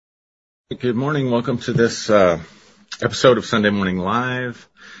Good morning. Welcome to this episode of Sunday Morning Live.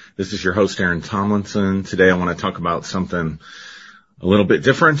 This is your host, Aaron Tomlinson. Today I want to talk about something a little bit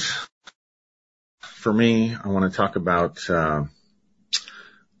different for me. I want to talk about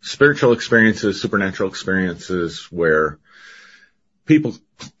spiritual experiences, supernatural experiences where people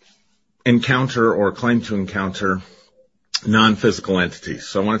encounter or claim to encounter non-physical entities.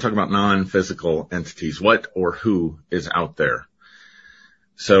 So I want to talk about non-physical entities. What or who is out there?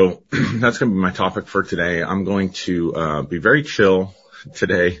 So that's going to be my topic for today. I'm going to be very chill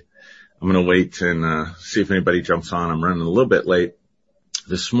today. I'm going to wait and see if anybody jumps on. I'm running a little bit late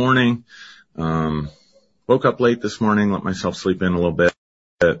this morning. Woke up late this morning, let myself sleep in a little bit.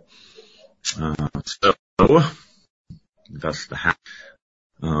 So that's the hack.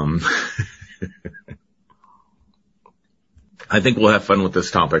 I think we'll have fun with this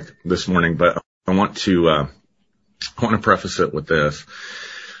topic this morning, but I want to preface it with this.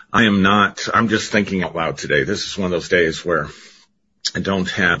 I'm just thinking out loud today. This is one of those days where I don't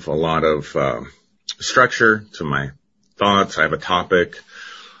have a lot of structure to my thoughts. I have a topic. I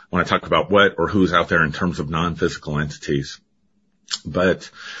want to talk about what or who's out there in terms of non-physical entities. But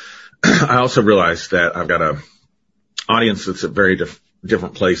I also realize that I've got an audience that's at very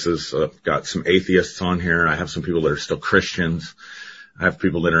different places. I've got some atheists on here. I have some people that are still Christians. I have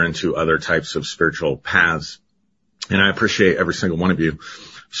people that are into other types of spiritual paths. And I appreciate every single one of you.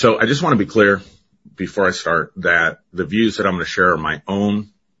 So I just want to be clear before I start that the views that I'm going to share are my own,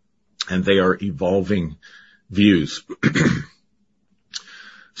 and they are evolving views.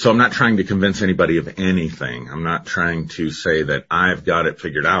 So I'm not trying to convince anybody of anything. I'm not trying to say that I've got it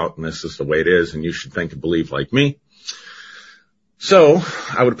figured out and this is the way it is and you should think and believe like me. So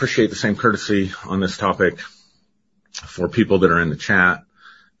I would appreciate the same courtesy on this topic for people that are in the chat.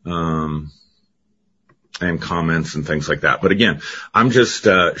 And comments and things like that. But again, I'm just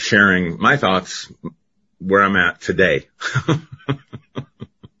sharing my thoughts where I'm at today.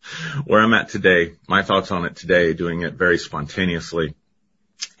 Where I'm at today, my thoughts on it today, doing it very spontaneously,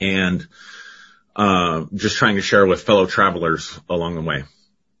 and just trying to share with fellow travelers along the way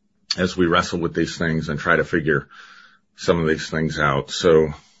as we wrestle with these things and try to figure some of these things out.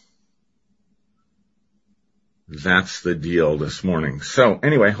 So that's the deal this morning. So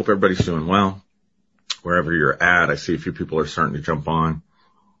anyway, hope everybody's doing well. Wherever you're at, I see a few people are starting to jump on.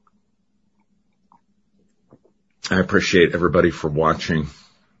 I appreciate everybody for watching.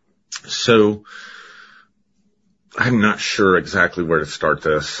 So I'm not sure exactly where to start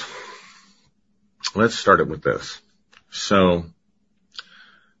this. Let's start it with this. So,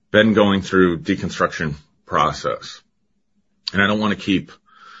 been going through deconstruction process. And I don't want to keep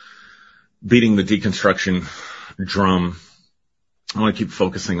beating the deconstruction drum. I want to keep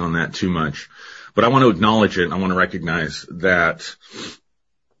focusing on that too much. But I want to acknowledge it. I want to recognize that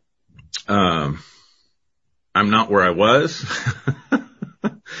I'm not where I was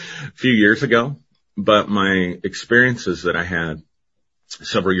a few years ago, but my experiences that I had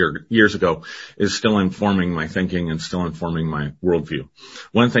several years ago is still informing my thinking and still informing my worldview.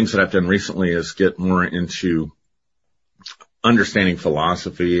 One of the things that I've done recently is get more into understanding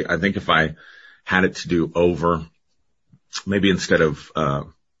philosophy. I think if I had it to do over, maybe instead of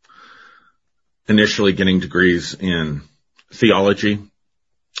initially getting degrees in theology,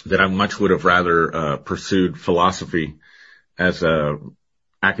 that I much would have rather pursued philosophy as a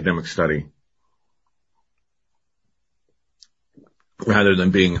academic study rather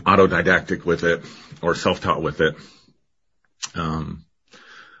than being autodidactic with it or self-taught with it. I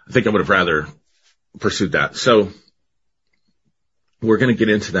think I would have rather pursued that. So we're going to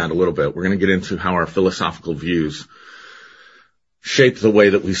get into that a little bit. We're going to get into how our philosophical views shape the way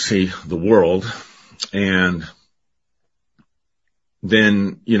that we see the world, and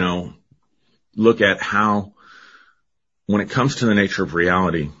then, look at how, when it comes to the nature of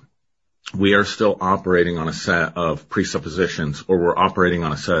reality, we are still operating on a set of presuppositions, or we're operating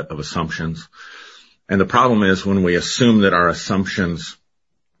on a set of assumptions. And the problem is when we assume that our assumptions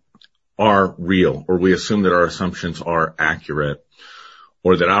are real, or we assume that our assumptions are accurate,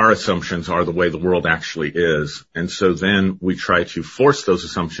 or that our assumptions are the way the world actually is. And so then we try to force those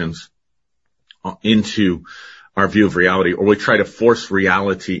assumptions into our view of reality, or we try to force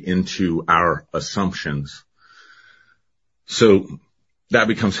reality into our assumptions. So that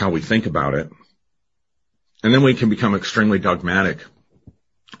becomes how we think about it. And then we can become extremely dogmatic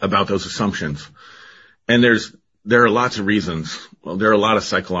about those assumptions. And there are lots of reasons. Well, there are a lot of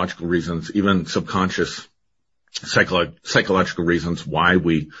psychological reasons, even subconscious psychological reasons why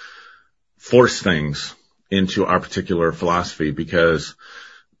we force things into our particular philosophy, because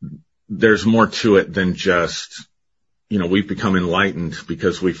there's more to it than just, we've become enlightened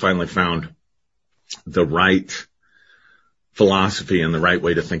because we finally found the right philosophy and the right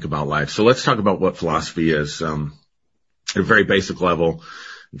way to think about life. So let's talk about what philosophy is. At a very basic level,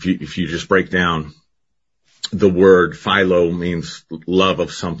 if you just break down the word philo means love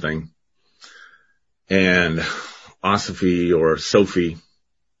of something, and osophy or Sophia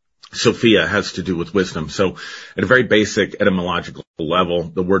has to do with wisdom. So at a very basic etymological level,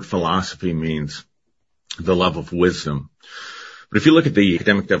 the word philosophy means the love of wisdom. But if you look at the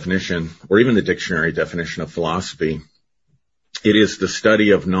academic definition or even the dictionary definition of philosophy, it is the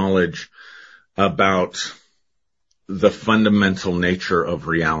study of knowledge about the fundamental nature of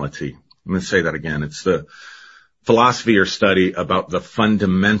reality. I'm going to say that again. It's the philosophy or study about the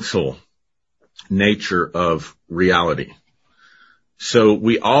fundamental nature of reality. So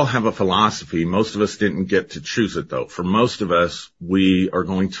we all have a philosophy. Most of us didn't get to choose it, though. For most of us, we are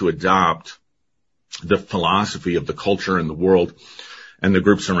going to adopt the philosophy of the culture and the world and the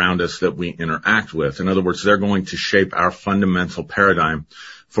groups around us that we interact with. In other words, they're going to shape our fundamental paradigm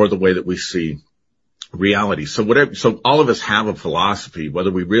for the way that we see reality. So all of us have a philosophy,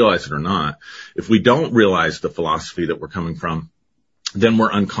 whether we realize it or not. If we don't realize the philosophy that we're coming from, then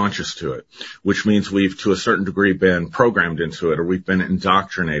we're unconscious to it, which means we've to a certain degree been programmed into it, or we've been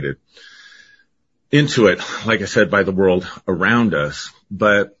indoctrinated into it, like I said, by the world around us.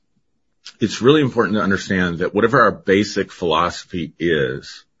 But it's really important to understand that whatever our basic philosophy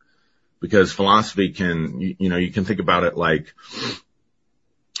is, because philosophy you can think about it like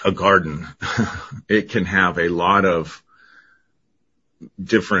a garden. It can have a lot of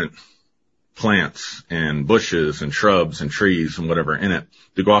different plants and bushes and shrubs and trees and whatever in it.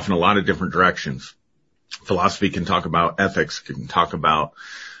 They go off in a lot of different directions. Philosophy can talk about ethics, can talk about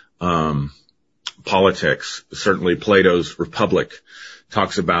politics. Certainly Plato's Republic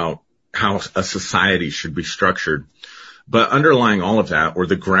talks about how a society should be structured. But underlying all of that, or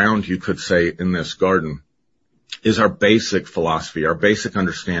the ground, you could say, in this garden, is our basic philosophy, our basic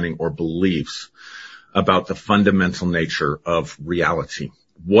understanding or beliefs about the fundamental nature of reality.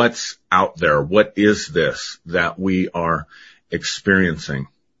 What's out there? What is this that we are experiencing?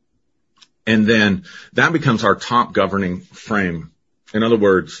 And then that becomes our top governing frame. In other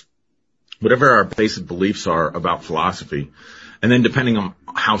words, whatever our basic beliefs are about philosophy, and then depending on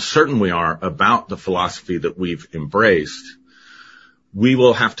how certain we are about the philosophy that we've embraced, we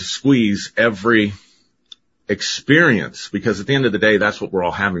will have to squeeze every experience, because at the end of the day, that's what we're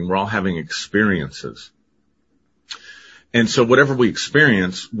all having. We're all having experiences. And so whatever we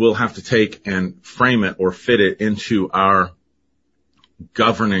experience, we'll have to take and frame it or fit it into our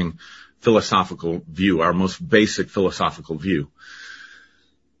governing philosophical view, our most basic philosophical view.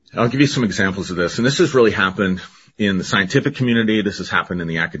 I'll give you some examples of this. And this has really happened in the scientific community. This has happened in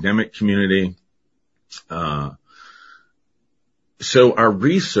the academic community. So our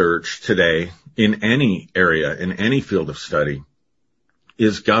research today in any area, in any field of study,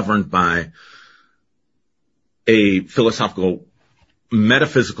 is governed by a philosophical,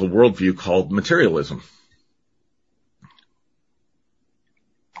 metaphysical worldview called materialism.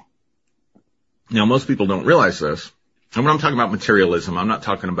 Now, most people don't realize this. And when I'm talking about materialism, I'm not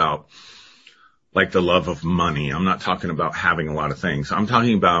talking about like the love of money. I'm not talking about having a lot of things. I'm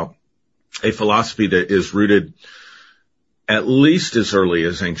talking about a philosophy that is rooted at least as early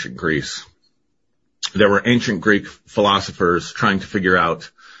as ancient Greece. There were ancient Greek philosophers trying to figure out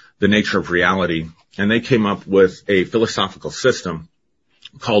the nature of reality, and they came up with a philosophical system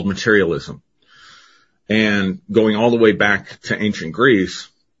called materialism. And going all the way back to ancient Greece,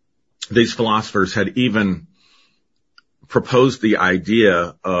 these philosophers had even proposed the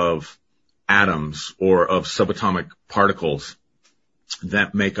idea of atoms or of subatomic particles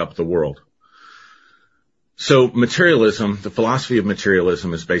that make up the world. So materialism, the philosophy of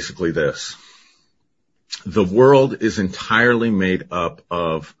materialism, is basically this. The world is entirely made up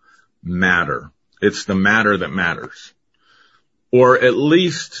of matter. It's the matter that matters. Or at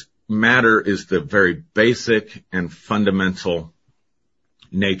least matter is the very basic and fundamental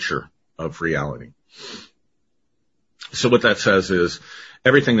nature of reality. So what that says is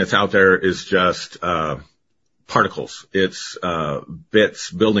everything that's out there is just particles. It's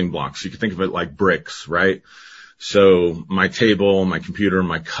bits, building blocks. You can think of it like bricks, right? So my table, my computer,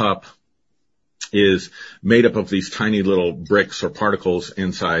 my cup is made up of these tiny little bricks or particles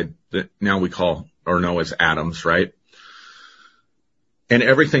inside that now we call or know as atoms, right? And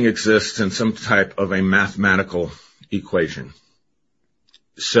everything exists in some type of a mathematical equation.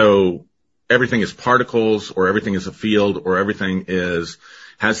 So everything is particles, or everything is a field, or everything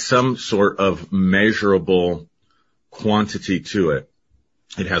has some sort of measurable quantity to it.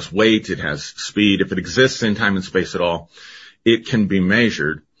 It has weight. It has speed. If it exists in time and space at all, it can be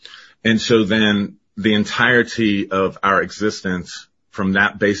measured. And so then the entirety of our existence from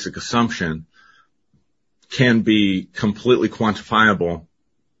that basic assumption can be completely quantifiable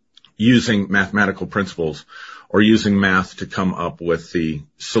using mathematical principles or using math to come up with the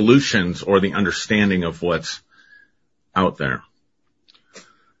solutions or the understanding of what's out there.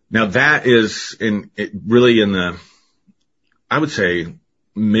 Now that is really in the, I would say,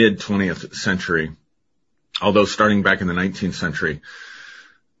 mid 20th century, although starting back in the 19th century.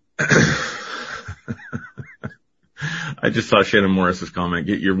 I just saw Shannon Morris's comment,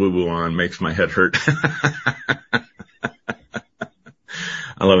 "Get your woo-woo on, makes my head hurt."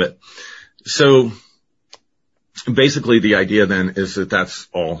 I love it. So basically the idea then is that that's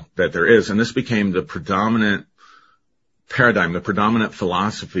all that there is. And this became the predominant paradigm, the predominant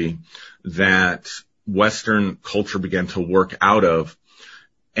philosophy that Western culture began to work out of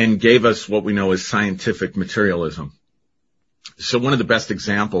and gave us what we know as scientific materialism. So one of the best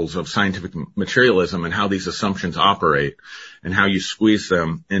examples of scientific materialism and how these assumptions operate and how you squeeze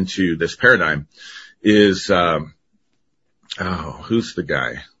them into this paradigm is, who's the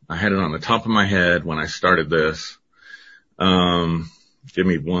guy? I had it on the top of my head when I started this. Give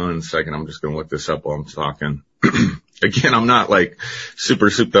me 1 second. I'm just going to look this up while I'm talking. Again, I'm not like super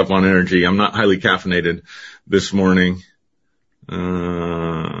souped up on energy. I'm not highly caffeinated this morning.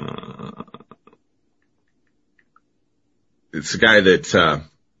 It's a guy that,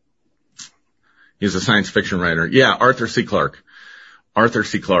 he's a science fiction writer. Yeah, Arthur C. Clarke. Arthur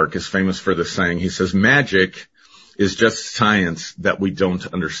C. Clarke is famous for this saying. He says, magic is just science that we don't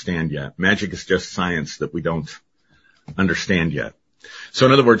understand yet. Magic is just science that we don't understand yet. So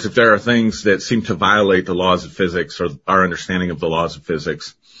in other words, if there are things that seem to violate the laws of physics or our understanding of the laws of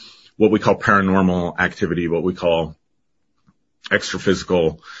physics, what we call paranormal activity, what we call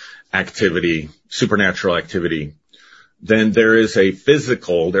extraphysical activity, supernatural activity, then there is a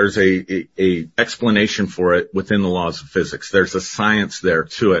there's a explanation for it within the laws of physics. There's a science there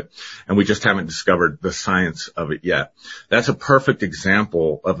to it, and we just haven't discovered the science of it yet. That's a perfect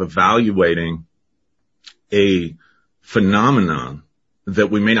example of evaluating a phenomenon that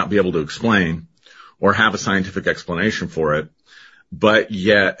we may not be able to explain or have a scientific explanation for it, but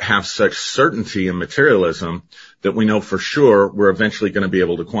yet have such certainty in materialism that we know for sure we're eventually going to be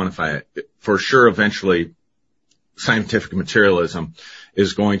able to quantify it. For sure, eventually, scientific materialism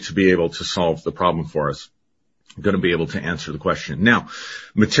is going to be able to solve the problem for us, going to be able to answer the question. Now,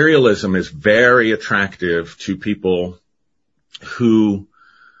 materialism is very attractive to people who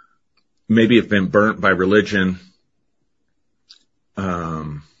maybe have been burnt by religion.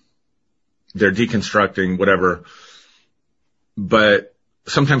 They're deconstructing, whatever, but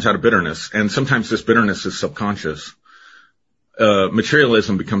sometimes out of bitterness, and sometimes this bitterness is subconscious.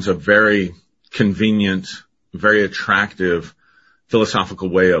 Materialism becomes a very convenient, very attractive philosophical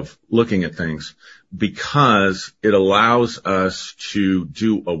way of looking at things because it allows us to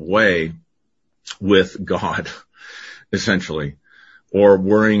do away with God, essentially, or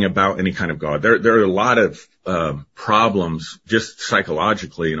worrying about any kind of God. There are a lot of problems just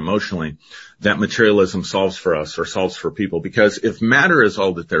psychologically and emotionally that materialism solves for us or solves for people, because if matter is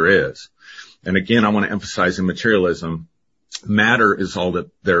all that there is, and again, I want to emphasize in materialism, matter is all that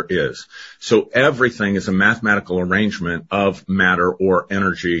there is. So everything is a mathematical arrangement of matter or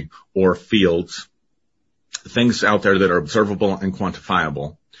energy or fields, things out there that are observable and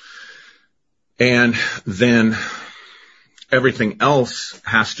quantifiable. And then everything else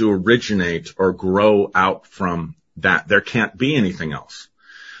has to originate or grow out from that. There can't be anything else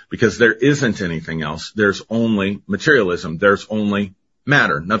because there isn't anything else. There's only materialism. There's only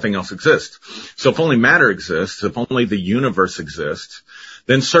matter. Nothing else exists. So if only matter exists, if only the universe exists,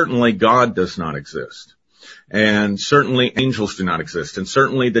 then certainly God does not exist. And certainly angels do not exist. And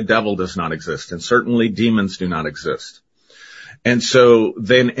certainly the devil does not exist. And certainly demons do not exist. And so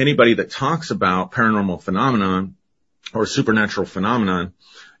then anybody that talks about paranormal phenomenon or supernatural phenomenon,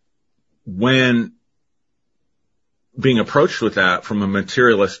 when being approached with that from a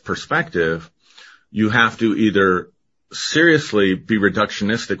materialist perspective, you have to either seriously be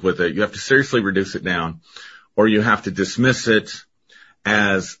reductionistic with it, you have to seriously reduce it down, or you have to dismiss it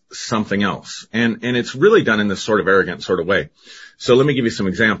as something else. And it's really done in this sort of arrogant sort of way. So let me give you some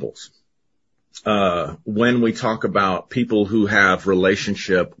examples. When we talk about people who have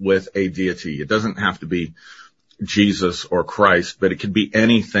relationship with a deity, it doesn't have to be Jesus or Christ, but it could be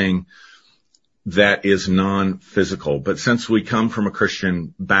anything that is non-physical. But since we come from a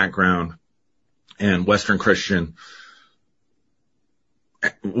Christian background and Western Christianity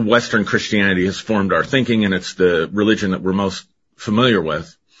has formed our thinking, and it's the religion that we're most familiar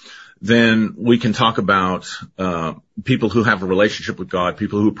with, then we can talk about people who have a relationship with God,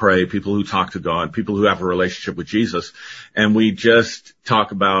 people who pray, people who talk to God, people who have a relationship with Jesus, and we just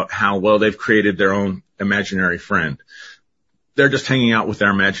talk about how, well, they've created their own imaginary friend. They're just hanging out with their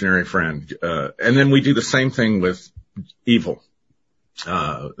imaginary friend. And then we do the same thing with evil.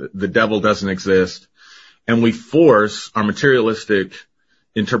 The devil doesn't exist. And we force our materialistic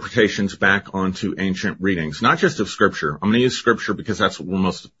interpretations back onto ancient readings, not just of Scripture. I'm going to use Scripture because that's what we're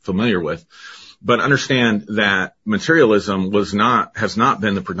most familiar with. But understand that materialism has not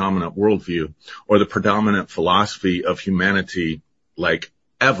been the predominant worldview or the predominant philosophy of humanity, like,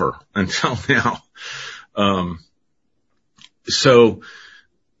 ever until now. So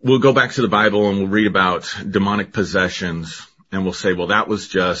we'll go back to the Bible and we'll read about demonic possessions, and we'll say, well, that was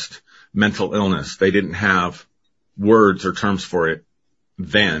just mental illness. They didn't have words or terms for it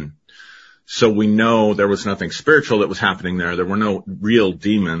then. So we know there was nothing spiritual that was happening there. There were no real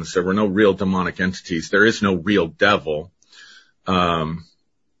demons. There were no real demonic entities. There is no real devil.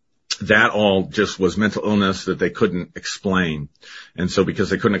 That all just was mental illness that they couldn't explain. And so because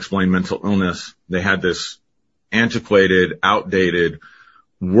they couldn't explain mental illness, they had this antiquated, outdated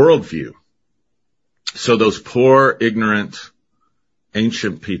worldview. So those poor, ignorant,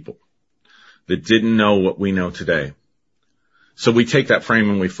 ancient people that didn't know what we know today. So we take that frame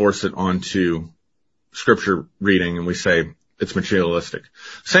and we force it onto Scripture reading, and we say it's materialistic.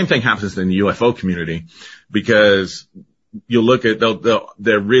 Same thing happens in the UFO community, because you look at,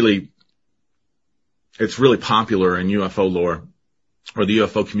 it's really popular in UFO lore or the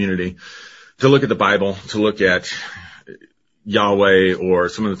UFO community to look at the Bible, to look at Yahweh or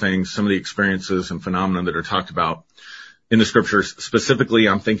some of the experiences and phenomena that are talked about in the Scriptures. Specifically,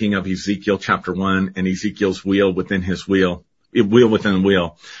 I'm thinking of Ezekiel chapter 1 and Ezekiel's wheel within his wheel within the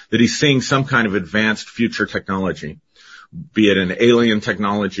wheel, that he's seeing some kind of advanced future technology, be it an alien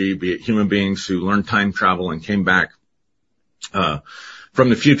technology, be it human beings who learned time travel and came back from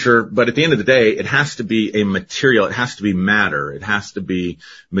the future. But at the end of the day, it has to be a material, it has to be matter, it has to be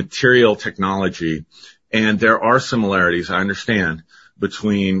material technology. And there are similarities, I understand,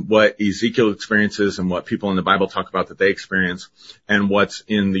 between what Ezekiel experiences and what people in the Bible talk about that they experience and what's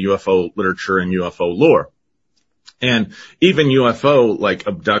in the UFO literature and UFO lore. And even UFO, like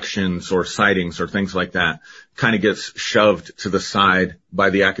abductions or sightings or things like that, kind of gets shoved to the side by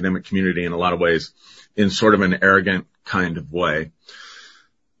the academic community in a lot of ways, in sort of an arrogant kind of way.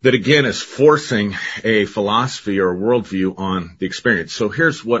 That again is forcing a philosophy or a worldview on the experience. So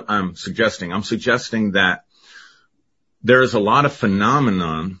here's what I'm suggesting. I'm suggesting that there is a lot of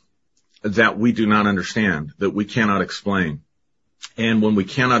phenomenon that we do not understand, that we cannot explain. And when we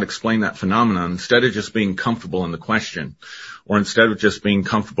cannot explain that phenomenon, instead of just being comfortable in the question, or instead of just being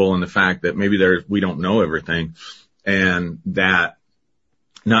comfortable in the fact that maybe we don't know everything, and that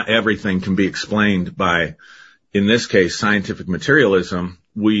not everything can be explained by, in this case, scientific materialism,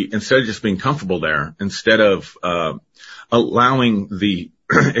 instead of just being comfortable there, instead of allowing the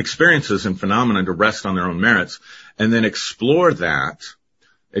experiences and phenomena to rest on their own merits, and then explore that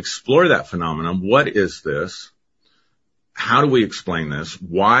phenomenon. What is this? How do we explain this?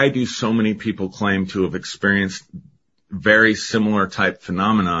 Why do so many people claim to have experienced very similar type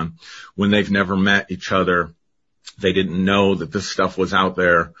phenomenon when they've never met each other? They didn't know that this stuff was out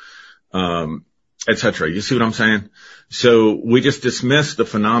there, etc. You see what I'm saying? So we just dismiss the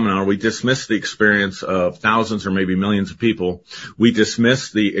phenomena, or we dismiss the experience of thousands or maybe millions of people. We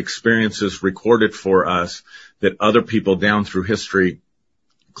dismiss the experiences recorded for us that other people down through history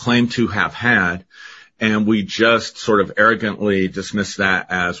claim to have had. And we just sort of arrogantly dismiss that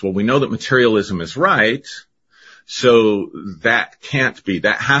as, well, we know that materialism is right, so that can't be.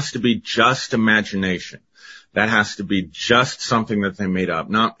 That has to be just imagination. That has to be just something that they made up.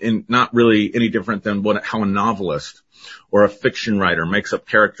 Not really any different than how a novelist or a fiction writer makes up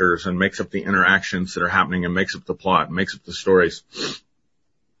characters and makes up the interactions that are happening and makes up the plot and makes up the stories.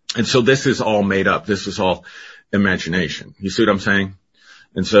 And so this is all made up. This is all imagination. You see what I'm saying?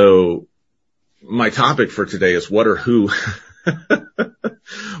 And so my topic for today is what or who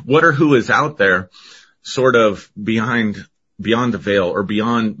is out there sort of beyond the veil or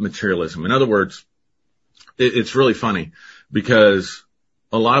beyond materialism. In other words, it's really funny because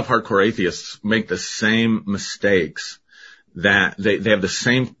a lot of hardcore atheists make the same mistakes, that they have the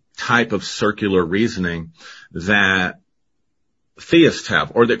same type of circular reasoning that theists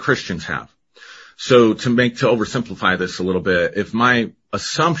have or that Christians have. So to oversimplify this a little bit, if my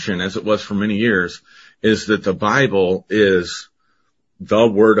assumption, as it was for many years, is that the Bible is the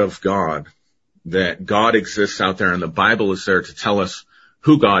Word of God, that God exists out there and the Bible is there to tell us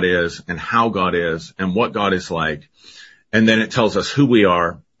who God is and how God is and what God is like, And then it tells us who we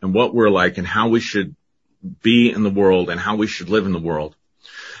are and what we're like and how we should be in the world and how we should live in the world.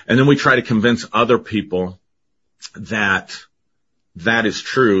 And then we try to convince other people that that is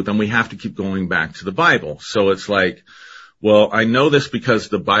true. Then we have to keep going back to the Bible. So it's like, well, I know this because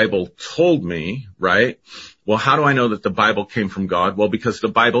the Bible told me, right? Well, how do I know that the Bible came from God? Well, because the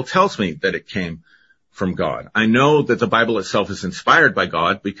Bible tells me that it came from God. I know that the Bible itself is inspired by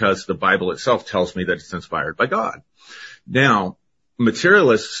God because the Bible itself tells me that it's inspired by God. Now,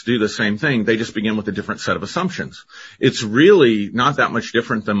 materialists do the same thing. They just begin with a different set of assumptions. It's really not that much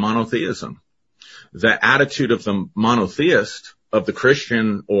different than monotheism. The attitude of the monotheist, of the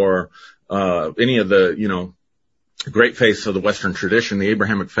Christian, or any of the, great faiths of the Western tradition, the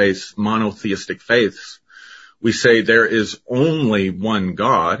Abrahamic faiths, monotheistic faiths, we say there is only one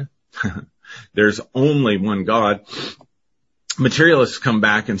God. There's only one God. Materialists come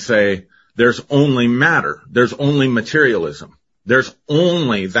back and say there's only matter. There's only materialism. There's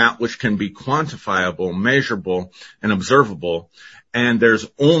only that which can be quantifiable, measurable, and observable. And there's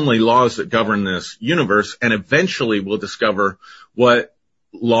only laws that govern this universe. And eventually we'll discover what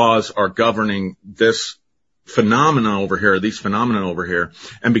laws are governing this phenomena over here, these phenomena over here.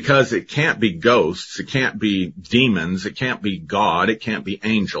 And because it can't be ghosts, it can't be demons, it can't be God, it can't be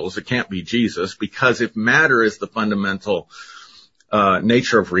angels, it can't be Jesus, because if matter is the fundamental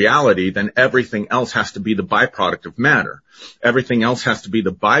nature of reality, then everything else has to be the byproduct of matter. Everything else has to be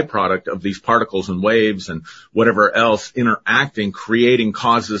the byproduct of these particles and waves and whatever else interacting, creating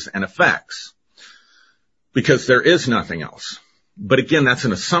causes and effects. Because there is nothing else. But again, that's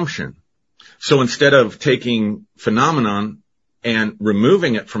an assumption. So instead of taking phenomenon and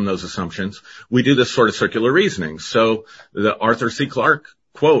removing it from those assumptions, we do this sort of circular reasoning. So the Arthur C. Clarke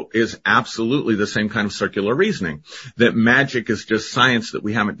quote is absolutely the same kind of circular reasoning, that magic is just science that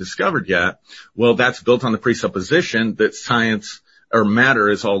we haven't discovered yet. Well, that's built on the presupposition that science or matter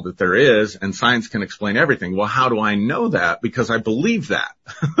is all that there is, and science can explain everything. Well, how do I know that? Because I believe that.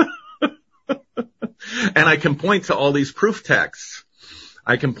 And I can point to all these proof texts.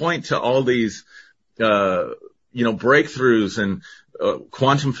 I can point to all these, breakthroughs in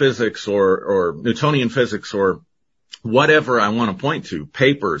quantum physics or Newtonian physics or whatever I want to point to,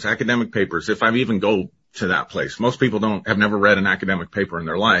 papers, academic papers, if I even go to that place. Most people have never read an academic paper in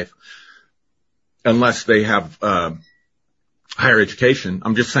their life unless they have higher education.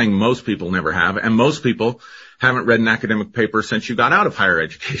 I'm just saying most people never have, and most people haven't read an academic paper since you got out of higher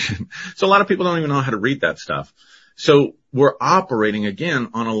education. So a lot of people don't even know how to read that stuff. So we're operating, again,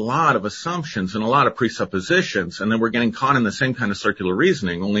 on a lot of assumptions and a lot of presuppositions, and then we're getting caught in the same kind of circular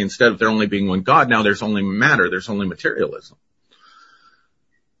reasoning, only instead of there only being one God, now there's only matter, there's only materialism.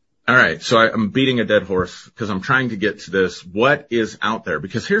 All right, so I'm beating a dead horse because I'm trying to get to this. What is out there?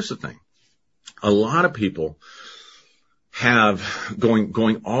 Because here's the thing. A lot of people have,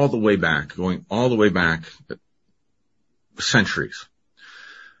 going all the way back, centuries,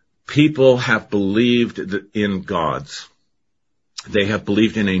 people have believed in gods. They have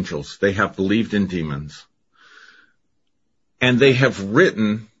believed in angels. They have believed in demons. And they have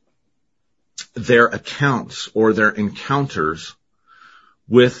written their accounts or their encounters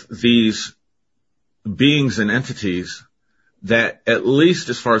with these beings and entities that, at least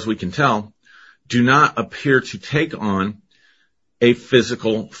as far as we can tell, do not appear to take on a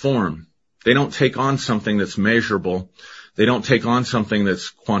physical form. They don't take on something that's measurable. They don't take on something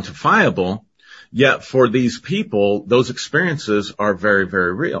that's quantifiable. Yet for these people, those experiences are very,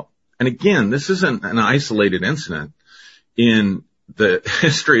 very real. And again, this isn't an isolated incident in the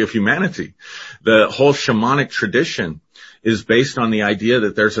history of humanity. The whole shamanic tradition is based on the idea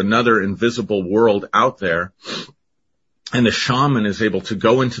that there's another invisible world out there, and the shaman is able to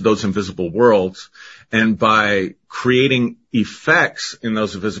go into those invisible worlds, and by creating effects in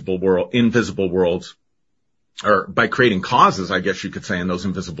those invisible worlds, or by creating causes, I guess you could say, in those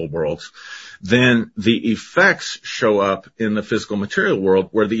invisible worlds, then the effects show up in the physical material world,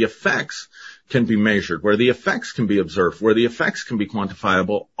 where the effects can be measured, where the effects can be observed, where the effects can be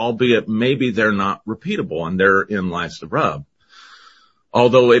quantifiable, albeit maybe they're not repeatable, and therein lies the rub.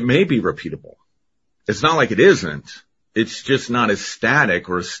 Although it may be repeatable. It's not like it isn't. It's just not as static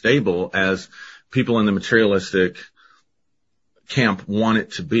or as stable as people in the materialistic camp want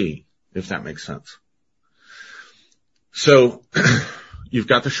it to be, if that makes sense. So you've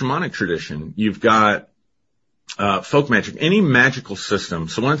got the shamanic tradition. You've got folk magic, any magical system.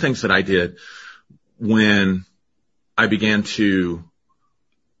 So one of the things that I did when I began to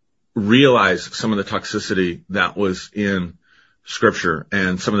realize some of the toxicity that was in Scripture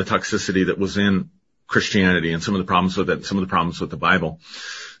and some of the toxicity that was in Christianity and some of the problems with it, some of the problems with the Bible.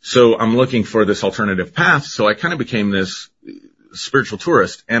 So I'm looking for this alternative path. So I kind of became this spiritual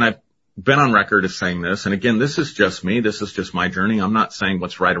tourist, and I've been on record as saying this. And again, this is just me. This is just my journey. I'm not saying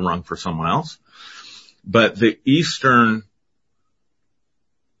what's right or wrong for someone else, but the Eastern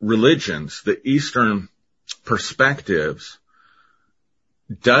religions, the Eastern perspectives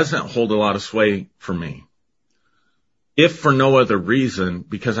doesn't hold a lot of sway for me. If for no other reason,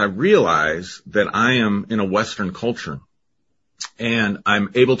 because I realize that I am in a Western culture and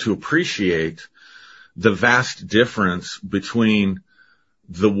I'm able to appreciate the vast difference between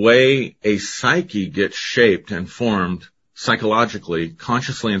the way a psyche gets shaped and formed psychologically,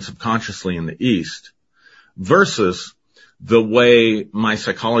 consciously and subconsciously in the East versus the way my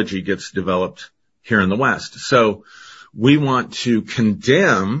psychology gets developed here in the West. So we want to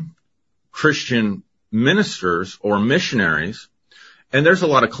condemn Christian ministers or missionaries, and there's a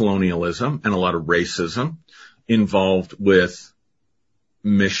lot of colonialism and a lot of racism involved with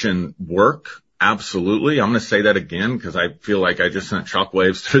mission work. Absolutely. I'm going to say that again because I feel like I just sent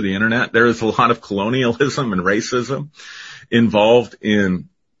shockwaves through the internet. There is a lot of colonialism and racism involved in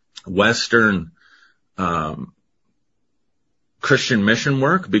Western Christian mission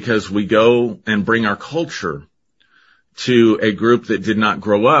work because we go and bring our culture to a group that did not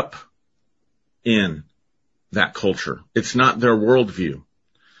grow up in that culture. It's not their worldview.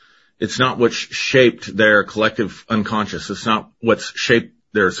 It's not what's shaped their collective unconscious. It's not what's shaped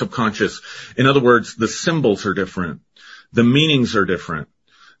their subconscious. In other words, the symbols are different. The meanings are different.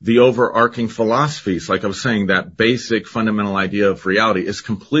 The overarching philosophies, like I was saying, that basic fundamental idea of reality is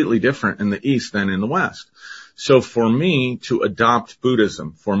completely different in the East than in the West. So for me to adopt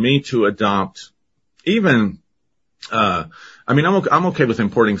Buddhism, for me to adopt even, I'm okay with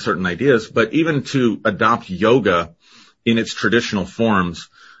importing certain ideas, but even to adopt yoga in its traditional forms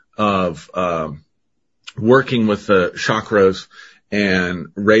of, working with the chakras and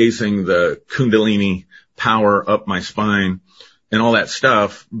raising the Kundalini power up my spine and all that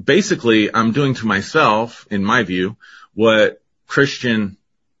stuff, basically I'm doing to myself, in my view, what Christian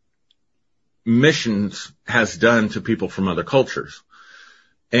missions has done to people from other cultures.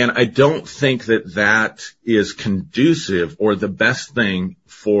 And I don't think that that is conducive or the best thing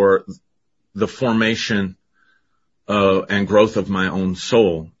for the formation and growth of my own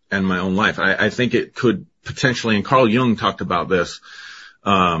soul and my own life. I think it could potentially, and Carl Jung talked about this,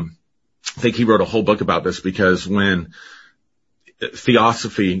 I think he wrote a whole book about this because when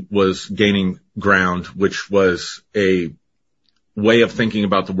Theosophy was gaining ground, which was a way of thinking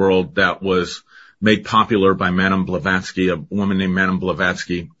about the world that was made popular by Madame Blavatsky, a woman named Madame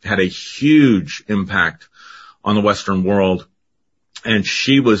Blavatsky, had a huge impact on the Western world. And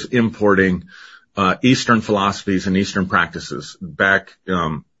she was importing Eastern philosophies and Eastern practices back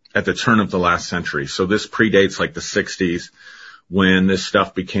at the turn of the last century. So this predates like the 60s when this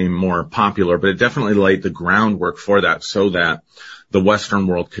stuff became more popular, but it definitely laid the groundwork for that so that the Western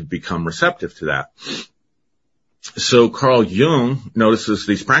world could become receptive to that. So Carl Jung notices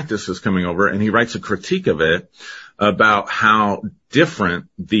these practices coming over and he writes a critique of it about how different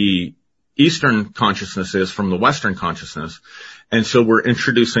the Eastern consciousness is from the Western consciousness. And so we're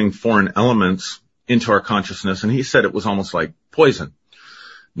introducing foreign elements into our consciousness, and he said it was almost like poison.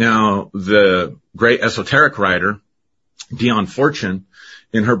 Now, the great esoteric writer, Dion Fortune,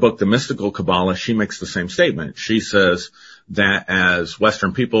 in her book, The Mystical Kabbalah, she makes the same statement. She says that as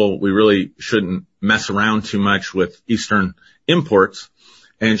Western people, we really shouldn't mess around too much with Eastern imports.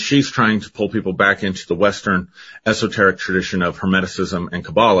 And she's trying to pull people back into the Western esoteric tradition of Hermeticism and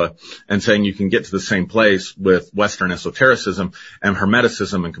Kabbalah and saying you can get to the same place with Western esotericism and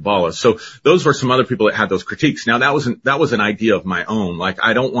Hermeticism and Kabbalah. So those were some other people that had those critiques. Now that was an idea of my own. Like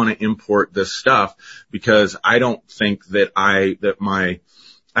I don't want to import this stuff because I don't think that I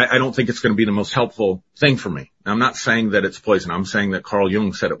don't think it's going to be the most helpful thing for me. I'm not saying that it's poison. I'm saying that Carl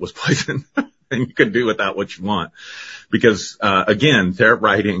Jung said it was poison. And you can do with that what you want. Because, again, they're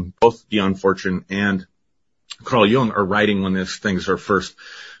writing, both Dion Fortune and Carl Jung are writing when these things are first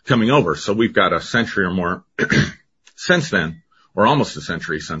coming over. So we've got a century or more since then, or almost a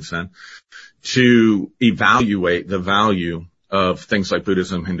century since then, to evaluate the value of things like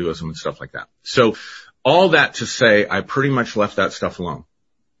Buddhism, Hinduism, and stuff like that. So all that to say, I pretty much left that stuff alone.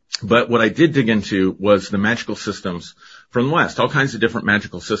 But what I did dig into was the magical systems from the West, all kinds of different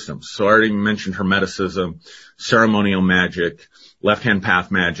magical systems. So I already mentioned Hermeticism, ceremonial magic, left-hand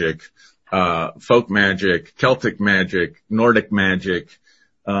path magic, folk magic, Celtic magic, Nordic magic,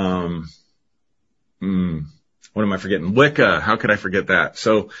 what am I forgetting? Wicca. How could I forget that?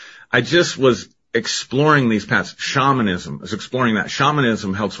 So I just was exploring these paths. Shamanism, I was exploring that.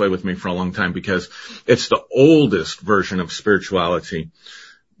 Shamanism held sway with me for a long time because it's the oldest version of spirituality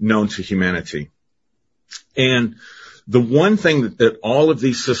known to humanity. And the one thing that all of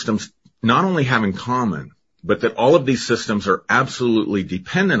these systems not only have in common, but that all of these systems are absolutely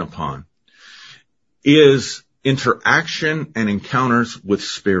dependent upon, is interaction and encounters with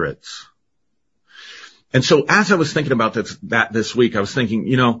spirits. And so as I was thinking about this week, I was thinking,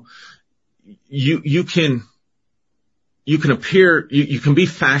 you can appear, you can be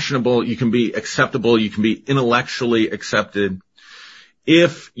fashionable, you can be acceptable, you can be intellectually accepted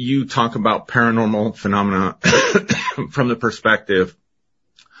if you talk about paranormal phenomena from the perspective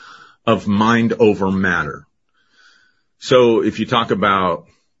of mind over matter. So if you talk about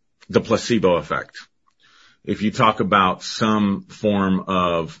the placebo effect, if you talk about some form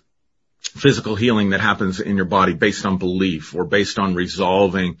of physical healing that happens in your body based on belief or based on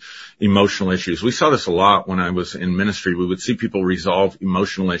resolving emotional issues. We saw this a lot when I was in ministry. We would see people resolve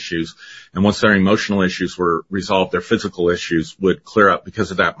emotional issues, and once their emotional issues were resolved, their physical issues would clear up because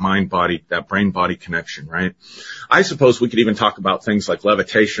of that mind-body, that brain-body connection, right? I suppose we could even talk about things like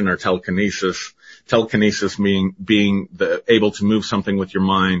levitation or telekinesis. Telekinesis being able to move something with your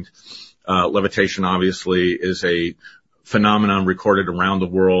mind. Levitation obviously is a phenomenon recorded around the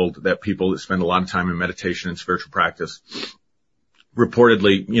world that people that spend a lot of time in meditation and spiritual practice,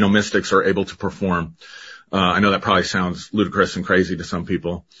 reportedly, mystics are able to perform. I know that probably sounds ludicrous and crazy to some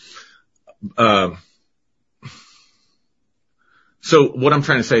people. So what I'm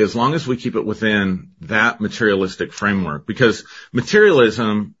trying to say, as long as we keep it within that materialistic framework, because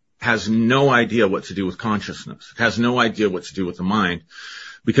materialism has no idea what to do with consciousness. It has no idea what to do with the mind,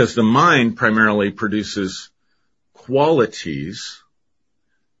 because the mind primarily produces qualities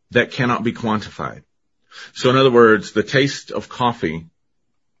that cannot be quantified. So in other words, the taste of coffee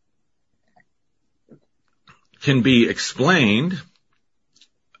can be explained,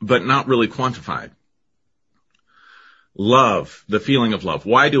 but not really quantified. Love, the feeling of love.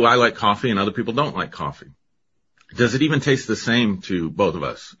 Why do I like coffee and other people don't like coffee? Does it even taste the same to both of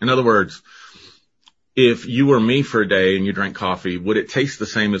us? In other words, if you were me for a day and you drank coffee, would it taste the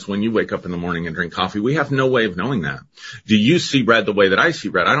same as when you wake up in the morning and drink coffee? We have no way of knowing that. Do you see red the way that I see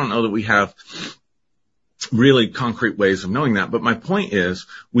red? I don't know that we have really concrete ways of knowing that. But my point is,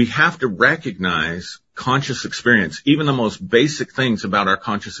 we have to recognize conscious experience, even the most basic things about our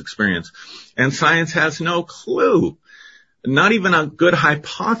conscious experience. And science has no clue. Not even a good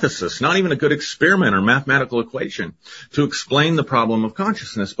hypothesis, not even a good experiment or mathematical equation to explain the problem of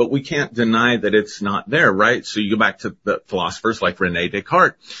consciousness, but we can't deny that it's not there, right? So you go back to the philosophers like René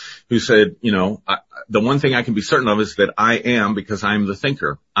Descartes, who said, the one thing I can be certain of is that I am, because I am the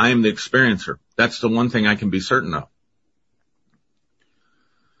thinker. I am the experiencer. That's the one thing I can be certain of.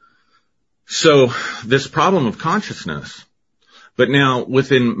 So this problem of consciousness, but now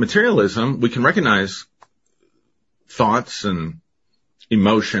within materialism, we can recognize thoughts and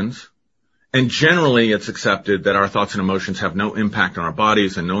emotions, and generally it's accepted that our thoughts and emotions have no impact on our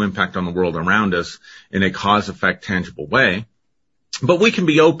bodies and no impact on the world around us in a cause-effect tangible way. But we can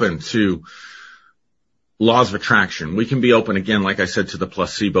be open to laws of attraction. We can be open, again, like I said, to the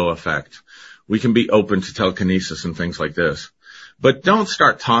placebo effect. We can be open to telekinesis and things like this. But don't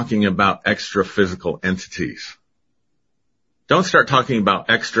start talking about extra physical entities. Don't start talking about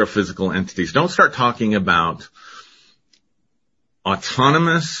extra physical entities. Don't start talking about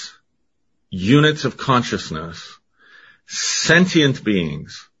autonomous units of consciousness, sentient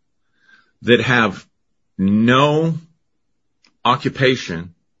beings that have no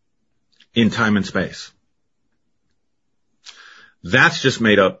occupation in time and space. That's just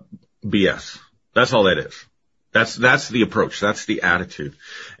made up BS. That's all that is. That's the approach. That's the attitude.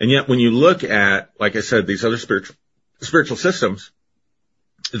 And yet when you look at, like I said, these other spiritual systems,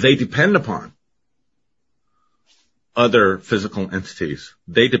 they depend upon other physical entities.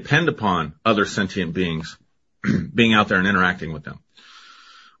 They depend upon other sentient beings being out there and interacting with them.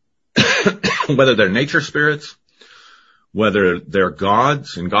 Whether they're nature spirits, whether they're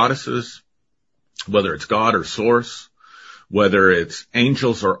gods and goddesses, whether it's God or source, whether it's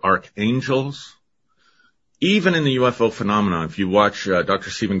angels or archangels. Even in the UFO phenomenon, if you watch Dr.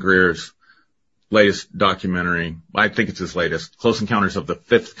 Stephen Greer's latest documentary, I think it's his latest, Close Encounters of the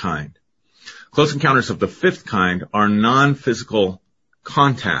Fifth Kind. Close Encounters of the Fifth Kind are non-physical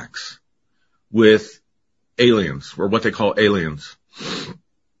contacts with aliens, or what they call aliens.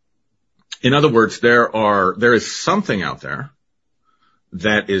 In other words, there is something out there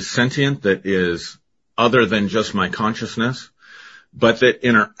that is sentient, that is other than just my consciousness, but that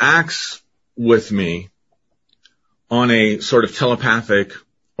interacts with me on a sort of telepathic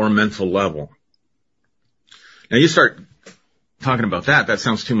or mental level. Now you start talking about that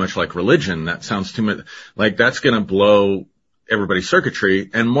sounds too much like religion. That sounds too much like that's going to blow everybody's circuitry.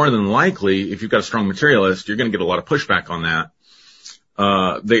 And more than likely, if you've got a strong materialist, you're going to get a lot of pushback on that.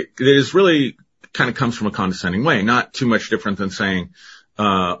 It is really kind of comes from a condescending way, not too much different than saying,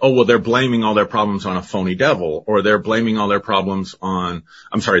 oh, well, they're blaming all their problems on a phony devil, or they're blaming all their problems on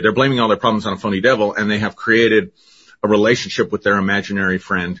a phony devil, and they have created a relationship with their imaginary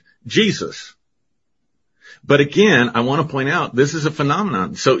friend, Jesus. But again, I want to point out, this is a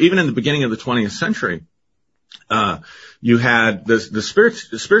phenomenon. So even in the beginning of the 20th century, you had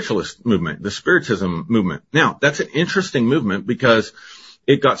the spiritualist movement, the Spiritism movement. Now, that's an interesting movement because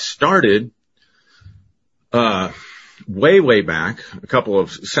it got started, way back, a couple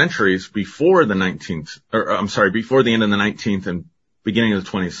of centuries before the before the end of the 19th and beginning of the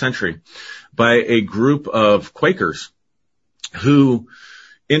 20th century, by a group of Quakers who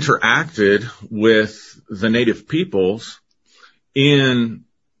interacted with the native peoples in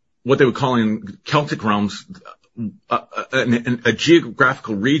what they would call in Celtic realms, a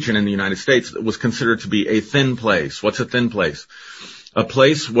geographical region in the United States that was considered to be a thin place. What's a thin place? A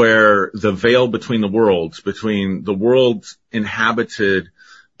place where the veil between the worlds inhabited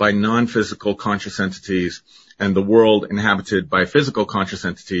by non-physical conscious entities and the world inhabited by physical conscious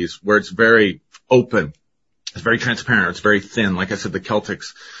entities, where it's very open, it's very transparent, it's very thin. Like I said, the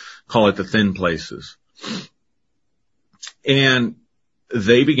Celtics call it the thin places. And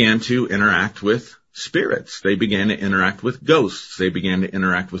they began to interact with spirits. They began to interact with ghosts. They began to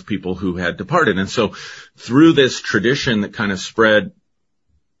interact with people who had departed. And so through this tradition that kind of spread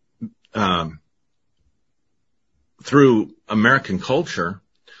through American culture,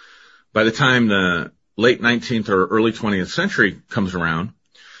 by the time the late 19th or early 20th century comes around,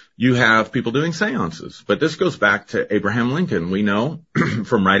 you have people doing seances. But this goes back to Abraham Lincoln. We know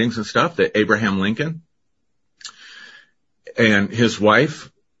from writings and stuff that Abraham Lincoln and his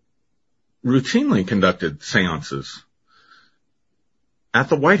wife routinely conducted seances at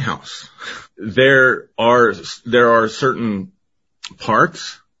the White House. There are certain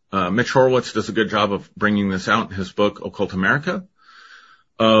parts. Mitch Horowitz does a good job of bringing this out in his book, Occult America,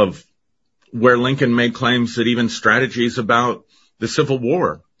 of where Lincoln made claims that even strategies about the Civil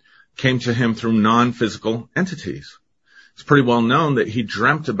War came to him through non-physical entities. It's pretty well known that he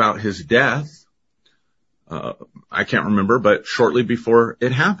dreamt about his death. I can't remember, but shortly before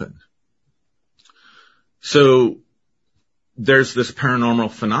it happened. So there's this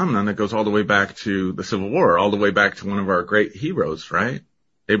paranormal phenomenon that goes all the way back to the Civil War, all the way back to one of our great heroes, right?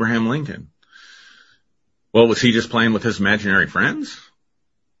 Abraham Lincoln. Well, was he just playing with his imaginary friends?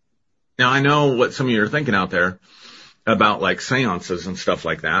 Now, I know what some of you are thinking out there about like seances and stuff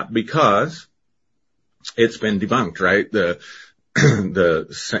like that, because it's been debunked, right? The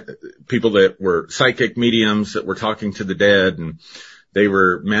people that were psychic mediums that were talking to the dead, and they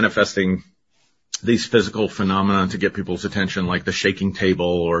were manifesting these physical phenomena to get people's attention, like the shaking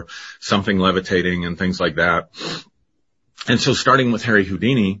table or something levitating and things like that. And so starting with Harry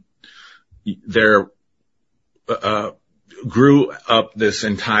Houdini, there grew up this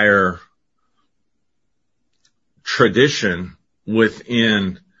entire tradition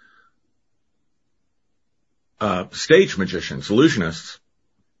within stage magicians, illusionists,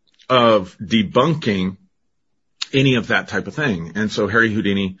 of debunking any of that type of thing. And so Harry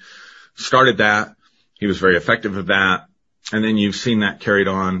Houdini started that. He was very effective at that. And then you've seen that carried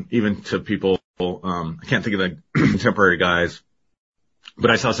on even to people, I can't think of the contemporary guys,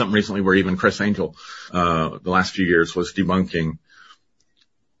 but I saw something recently where even Chris Angel, the last few years, was debunking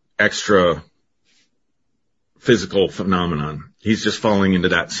extra physical phenomenon. He's just falling into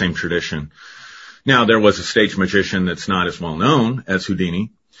that same tradition. Now, there was a stage magician that's not as well known as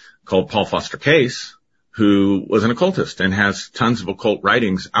Houdini called Paul Foster Case, who was an occultist and has tons of occult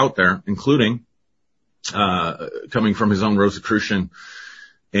writings out there, including coming from his own Rosicrucian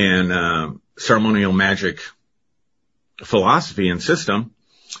and ceremonial magic philosophy and system,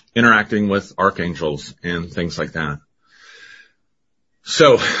 interacting with archangels and things like that.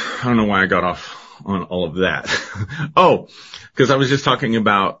 So I don't know why I got off on all of that. Oh, because I was just talking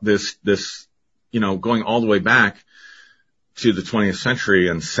about this, going all the way back to the 20th century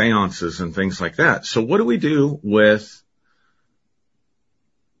and seances and things like that. So what do we do with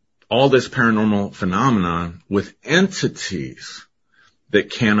all this paranormal phenomenon with entities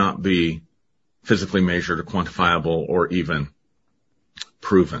that cannot be physically measured or quantifiable or even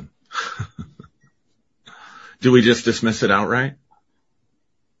proven? Do we just dismiss it outright?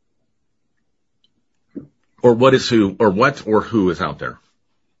 Or what or who is out there?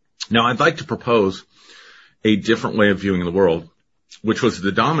 Now, I'd like to propose a different way of viewing the world, which was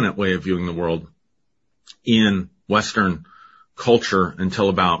the dominant way of viewing the world in Western culture until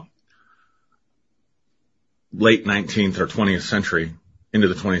about late 19th or 20th century, into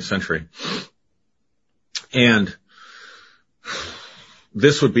the 20th century. And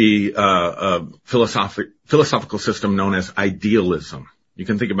this would be a philosophical system known as idealism. You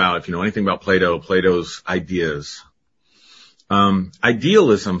can think about, if you know anything about Plato, Plato's ideas.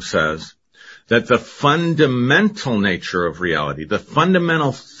 Idealism says that the fundamental nature of reality, the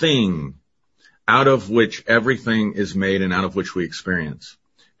fundamental thing out of which everything is made and out of which we experience,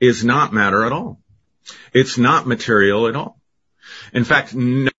 is not matter at all. It's not material at all. In fact,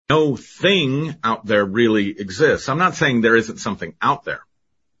 no thing out there really exists. I'm not saying there isn't something out there.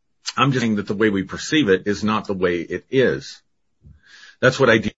 I'm just saying that the way we perceive it is not the way it is. That's what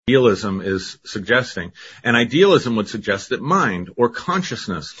idealism is suggesting. And idealism would suggest that mind or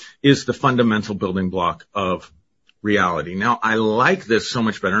consciousness is the fundamental building block of reality. Now, I like this so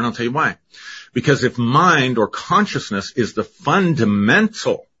much better, and I'll tell you why. Because if mind or consciousness is the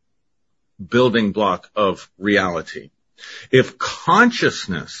fundamental building block of reality, if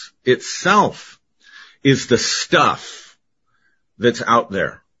consciousness itself is the stuff that's out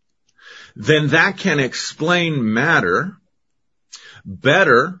there, then that can explain matter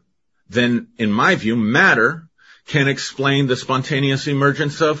better than, in my view, matter can explain the spontaneous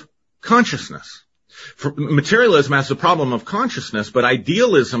emergence of consciousness. Materialism has the problem of consciousness, but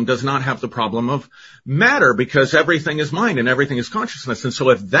idealism does not have the problem of matter, because everything is mind and everything is consciousness. And so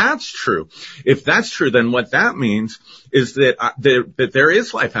if that's true, then what that means is that there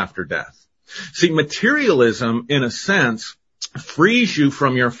is life after death. See, materialism, in a sense, frees you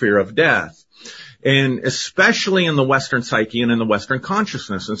from your fear of death. And especially in the Western psyche and in the Western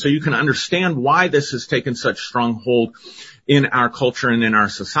consciousness. And so you can understand why this has taken such strong hold in our culture and in our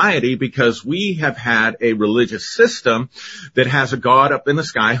society, because we have had a religious system that has a God up in the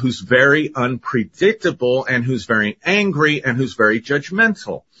sky who's very unpredictable and who's very angry and who's very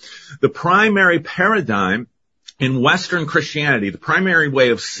judgmental. The primary paradigm in Western Christianity, the primary way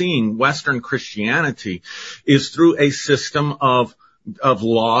of seeing Western Christianity is through a system of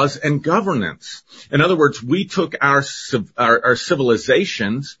laws and governance. In other words, we took our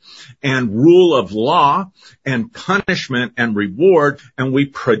civilizations and rule of law and punishment and reward, and we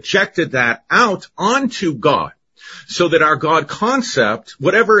projected that out onto God, so that our God concept,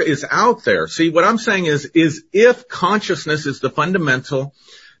 whatever is out there. See, what I'm saying is if consciousness is the fundamental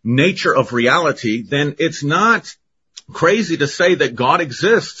nature of reality, then it's not crazy to say that God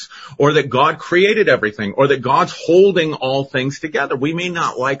exists, or that God created everything, or that God's holding all things together. We may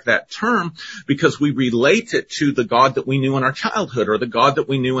not like that term because we relate it to the God that we knew in our childhood, or the God that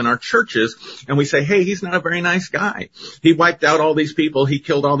we knew in our churches, and we say, hey, he's not a very nice guy. He wiped out all these people. He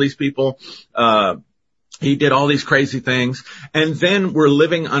killed all these people. He did all these crazy things. And then we're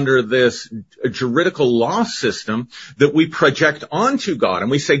living under this juridical law system that we project onto God. And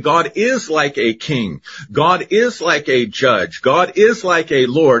we say God is like a king. God is like a judge. God is like a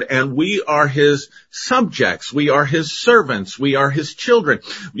Lord. And we are his subjects. We are his servants. We are his children.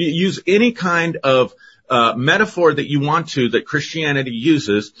 You use any kind of metaphor that you want to, that Christianity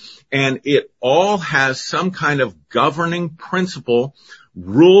uses, and it all has some kind of governing principle,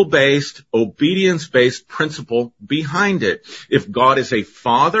 rule-based, obedience-based principle behind it. If God is a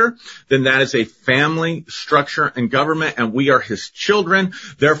father, then that is a family structure and government, and we are his children.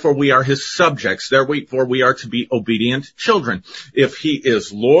 Therefore, we are his subjects. Therefore, we are to be obedient children. If he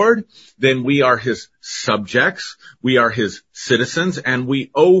is Lord, then we are his subjects. We are his citizens, and we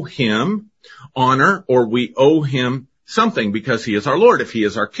owe him honor, or we owe him something, because he is our Lord. If he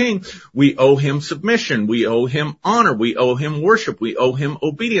is our king, we owe him submission. We owe him honor. We owe him worship. We owe him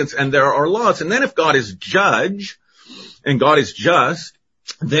obedience. And there are laws. And then if God is judge and God is just,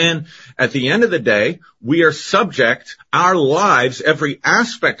 then at the end of the day, we are subject. Our lives, every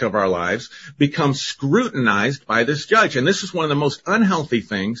aspect of our lives, becomes scrutinized by this judge. And this is one of the most unhealthy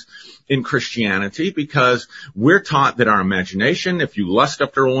things in Christianity, because we're taught that our imagination, if you lust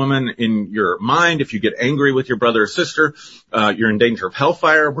after a woman in your mind, if you get angry with your brother or sister, you're in danger of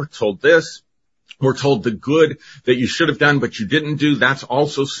hellfire. We're told this. We're told the good that you should have done but you didn't do, that's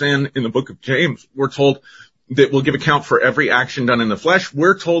also sin. In the book of James, we're told that we'll give account for every action done in the flesh.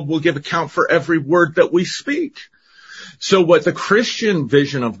 We're told we'll give account for every word that we speak. So what the Christian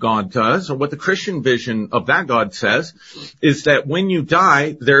vision of God does, or what the Christian vision of that God says, is that when you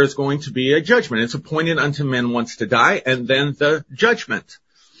die, there is going to be a judgment. It's appointed unto men once to die, and then the judgment.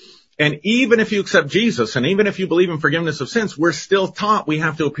 And even if you accept Jesus, and even if you believe in forgiveness of sins, we're still taught we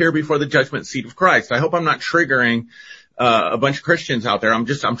have to appear before the judgment seat of Christ. I hope I'm not triggering a bunch of Christians out there. I'm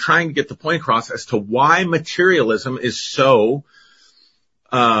trying to get the point across as to why materialism is so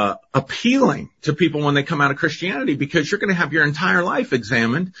appealing to people when they come out of Christianity, because you're going to have your entire life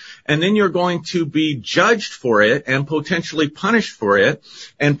examined, and then you're going to be judged for it and potentially punished for it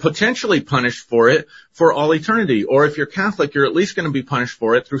for all eternity. Or if you're Catholic, you're at least going to be punished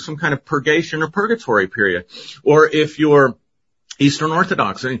for it through some kind of purgation or purgatory period. Or if you're Eastern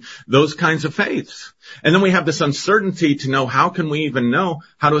Orthodox, and those kinds of faiths. And then we have this uncertainty to know, how can we even know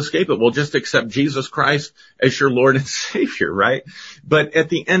how to escape it? Well, just accept Jesus Christ as your Lord and Savior, right? But at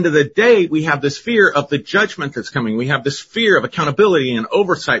the end of the day, we have this fear of the judgment that's coming. We have this fear of accountability and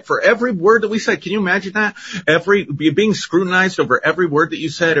oversight for every word that we said. Can you imagine that? Being scrutinized over every word that you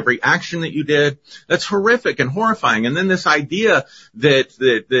said, every action that you did. That's horrific and horrifying. And then this idea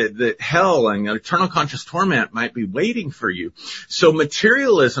that hell and eternal conscious torment might be waiting for you. So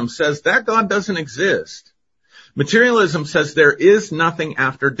materialism says that God doesn't exist. Materialism says there is nothing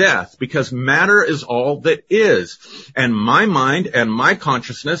after death, because matter is all that is. And my mind and my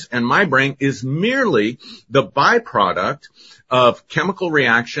consciousness and my brain is merely the byproduct of chemical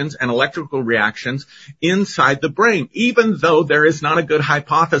reactions and electrical reactions inside the brain, even though there is not a good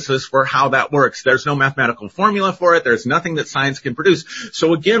hypothesis for how that works. There's no mathematical formula for it. There's nothing that science can produce.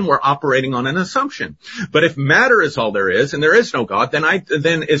 So again, we're operating on an assumption. But if matter is all there is and there is no God,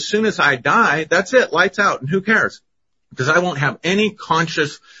 then as soon as I die, that's it, lights out, and who cares? Because I won't have any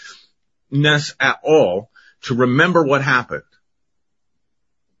consciousness at all to remember what happened.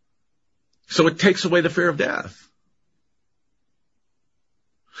 So it takes away the fear of death.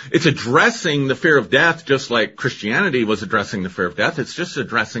 It's addressing the fear of death just like Christianity was addressing the fear of death. It's just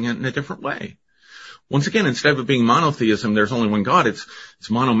addressing it in a different way. Once again, instead of it being monotheism, there's only one God, it's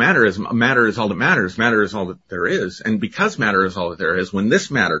monomatter. Matter is all that matters. Matter is all that there is. And because matter is all that there is, when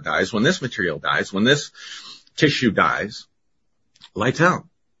this matter dies, when this material dies, when this tissue dies, lights out.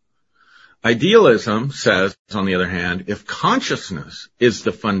 Idealism says, on the other hand, if consciousness is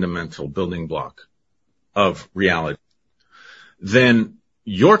the fundamental building block of reality, then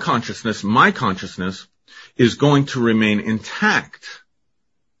your consciousness, my consciousness, is going to remain intact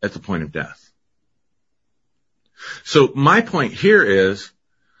at the point of death. So my point here is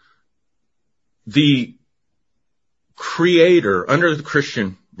the creator, under the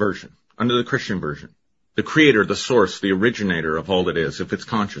Christian version, the creator, the source, the originator of all that is, if it's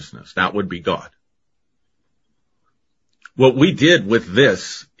consciousness, that would be God. What we did with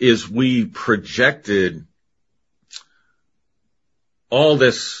this is we projected all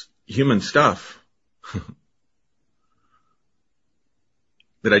this human stuff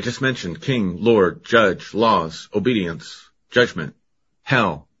that I just mentioned: king, Lord, judge, laws, obedience, judgment,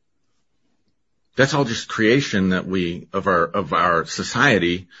 hell. That's all just creation that of our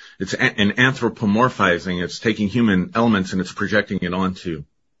society. It's an anthropomorphizing. It's taking human elements and it's projecting it onto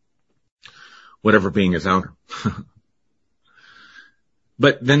whatever being is outer.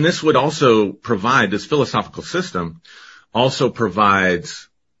 But then this would also provide, this philosophical system also provides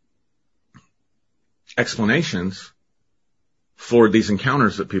explanations for these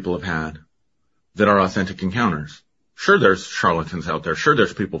encounters that people have had that are authentic encounters. Sure, there's charlatans out there. Sure,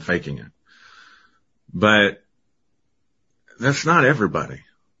 there's people faking it. But that's not everybody.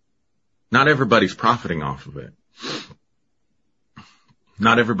 Not everybody's profiting off of it.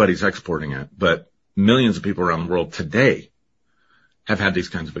 Not everybody's exporting it. But millions of people around the world today have had these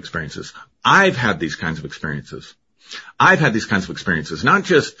kinds of experiences. I've had these kinds of experiences. Not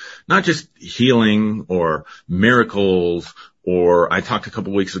just healing or miracles, or I talked a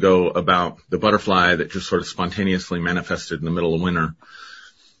couple weeks ago about the butterfly that just sort of spontaneously manifested in the middle of winter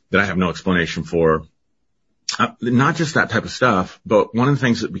that I have no explanation for. Not just that type of stuff, but one of the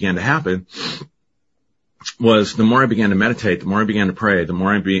things that began to happen was the more I began to meditate, the more I began to pray, the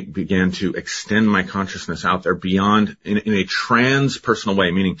more I began to extend my consciousness out there beyond, in a transpersonal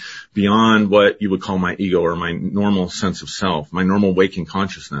way, meaning beyond what you would call my ego or my normal sense of self, my normal waking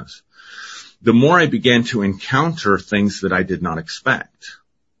consciousness. The more I began to encounter things that I did not expect.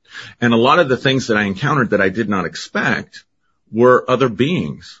 And a lot of the things that I encountered that I did not expect were other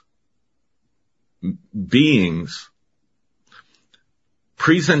beings.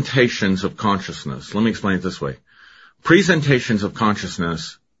 Presentations of consciousness. Let me explain it this way. Presentations of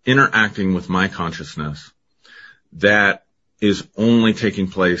consciousness interacting with my consciousness that is only taking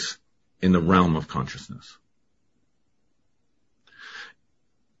place in the realm of consciousness.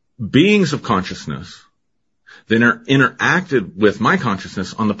 Beings of consciousness that interacted with my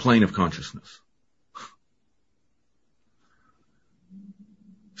consciousness on the plane of consciousness.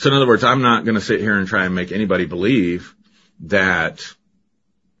 So in other words, I'm not going to sit here and try and make anybody believe that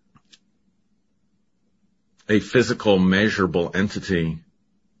a physical, measurable entity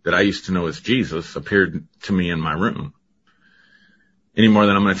that I used to know as Jesus appeared to me in my room. any more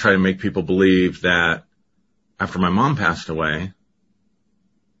than I'm going to try to make people believe that after my mom passed away,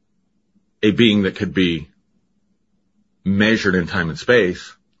 a being that could be measured in time and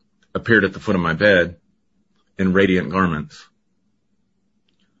space appeared at the foot of my bed in radiant garments.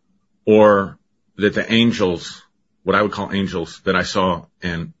 Or that the angels, what I would call angels that I saw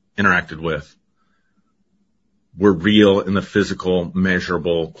and interacted with, were real in the physical,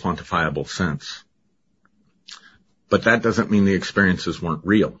 measurable, quantifiable sense. But that doesn't mean the experiences weren't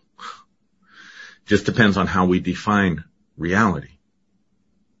real. Just depends on how we define reality.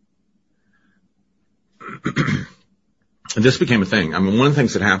 And this became a thing. I mean, one of the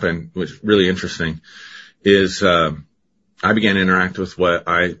things that happened, which is really interesting, is I began to interact with what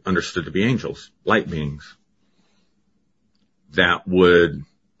I understood to be angels, light beings, that would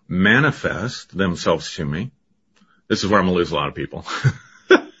manifest themselves to me. This is where I'm going to lose a lot of people.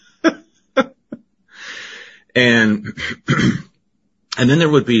 And then there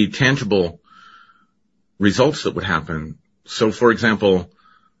would be tangible results that would happen. So, for example,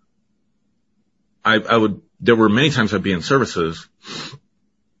 there were many times I'd be in services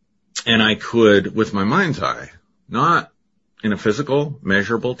and I could, with my mind's eye, not in a physical,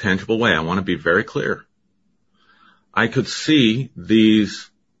 measurable, tangible way, I want to be very clear, I could see these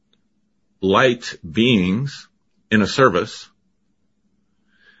light beings in a service.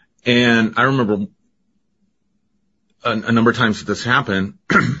 And I remember a number of times that this happened,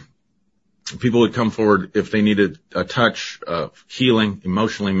 people would come forward if they needed a touch of healing,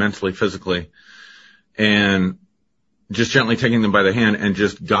 emotionally, mentally, physically, and just gently taking them by the hand and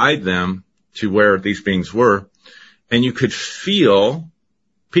just guide them to where these beings were. And you could feel,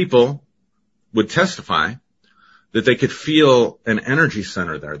 people would testify that they could feel an energy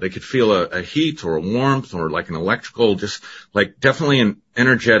center there. They could feel a heat or a warmth or like an electrical, just like definitely an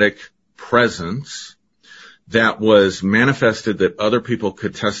energetic presence that was manifested that other people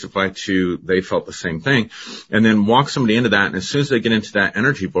could testify to. They felt the same thing. And then walk somebody into that, and as soon as they get into that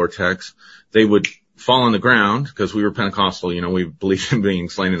energy vortex, they would fall on the ground, because we were Pentecostal, we believed in being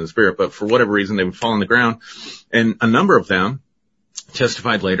slain in the spirit, but for whatever reason, they would fall on the ground. And a number of them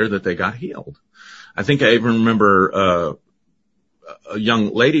testified later that they got healed. I think I even remember a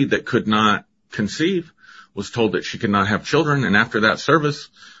young lady that could not conceive was told that she could not have children, and after that service,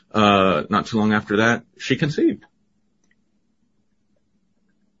 not too long after that, she conceived.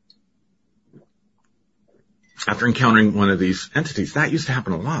 After encountering one of these entities, that used to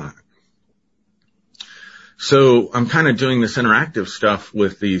happen a lot. So I'm kind of doing this interactive stuff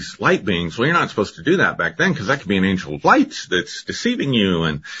with these light beings. Well, you're not supposed to do that back then, because that could be an angel of light that's deceiving you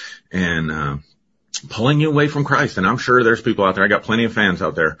and pulling you away from Christ. And I'm sure there's people out there, I got plenty of fans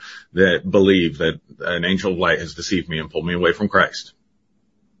out there that believe that an angel of light has deceived me and pulled me away from Christ.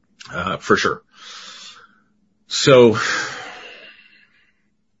 For sure. So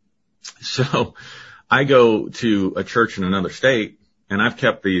I go to a church in another state, and I've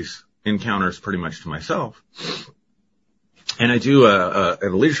kept these encounters pretty much to myself. And I do at a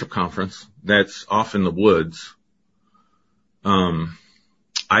leadership conference that's off in the woods.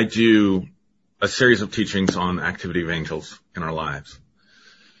 I do a series of teachings on the activity of angels in our lives.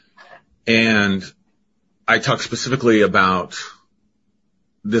 And I talk specifically about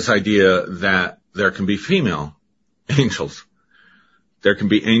this idea that there can be female angels. There can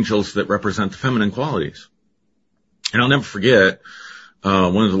be angels that represent the feminine qualities. And I'll never forget,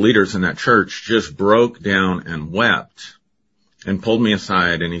 one of the leaders in that church just broke down and wept and pulled me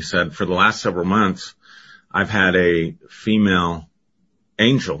aside, and he said, for the last several months, I've had a female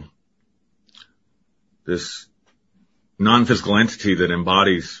angel, this non-physical entity that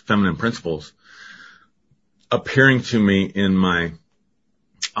embodies feminine principles, appearing to me in my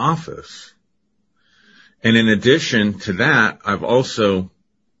office. And in addition to that, I've also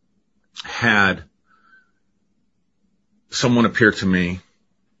had someone appear to me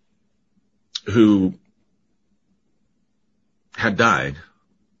who had died,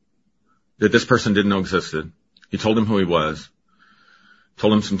 that this person didn't know existed. He told him who he was,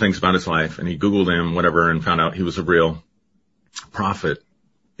 told him some things about his life, and he Googled him, whatever, and found out he was a real prophet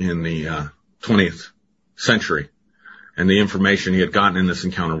in the 20th century. And the information he had gotten in this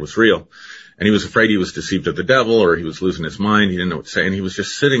encounter was real. And he was afraid he was deceived of the devil, or he was losing his mind. He didn't know what to say. And he was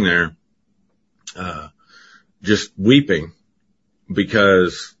just sitting there, just weeping,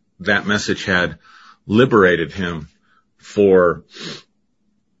 because that message had liberated him for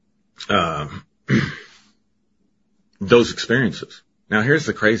those experiences. Now, here's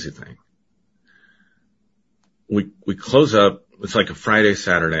the crazy thing. We close up, it's like a Friday,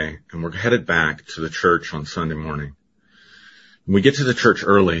 Saturday, and we're headed back to the church on Sunday morning. We get to the church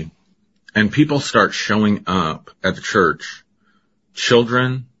early, and people start showing up at the church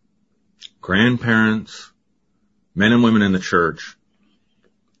children, grandparents, men and women in the church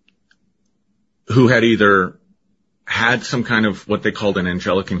who had either had some kind of what they called an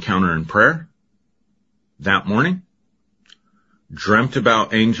angelic encounter in prayer that morning, dreamt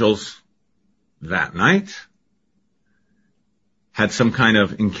about angels that night, had some kind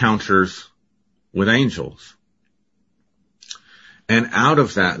of encounters with angels. And out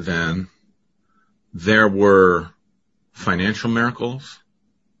of that then, there were financial miracles,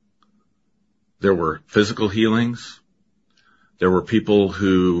 there were physical healings, there were people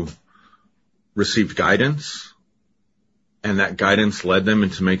who received guidance, and that guidance led them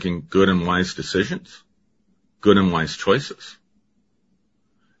into making good and wise decisions, good and wise choices.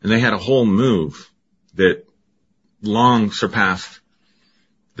 And they had a whole move that long surpassed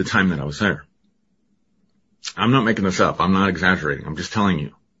the time that I was there. I'm not making this up. I'm not exaggerating. I'm just telling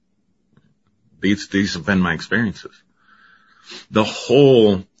you. These have been my experiences. The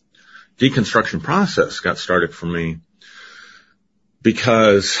whole deconstruction process got started for me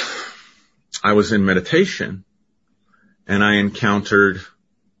because I was in meditation and I encountered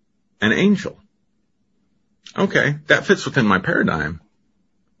an angel. Okay, that fits within my paradigm.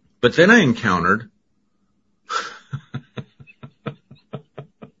 But then I encountered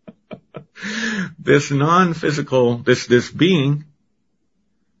this non-physical, this being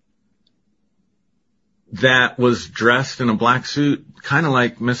that was dressed in a black suit, kind of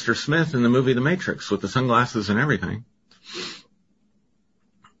like Mr. Smith in the movie The Matrix, with the sunglasses and everything,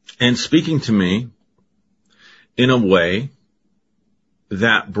 and speaking to me in a way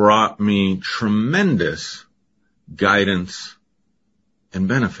that brought me tremendous guidance and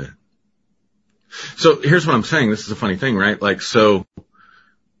benefit. So here's what I'm saying. This is a funny thing, right? Like, so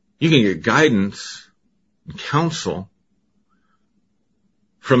you can get guidance and counsel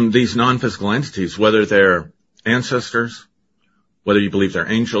from these non-physical entities, whether they're ancestors, whether you believe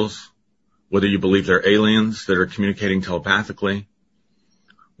they're angels, whether you believe they're aliens that are communicating telepathically,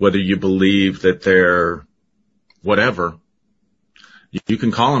 whether you believe that they're whatever. You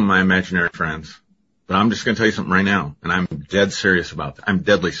can call them my imaginary friends, but I'm just going to tell you something right now, and I'm dead serious about that. I'm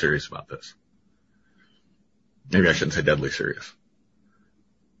deadly serious about this. Maybe I shouldn't say deadly serious.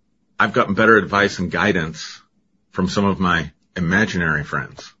 I've gotten better advice and guidance from some of my imaginary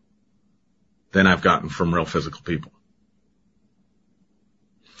friends than I've gotten from real physical people.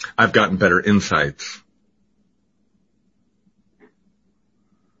 I've gotten better insights.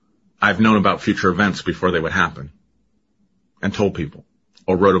 I've known about future events before they would happen and told people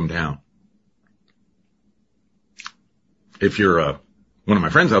or wrote them down. If you're one of my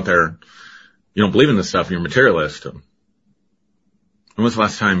friends out there, you don't believe in this stuff, you're a materialist. When was the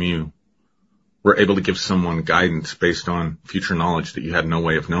last time you were able to give someone guidance based on future knowledge that you had no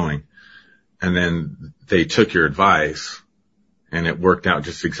way of knowing, and then they took your advice and it worked out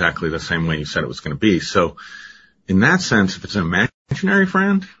just exactly the same way you said it was going to be? So in that sense, if it's an imaginary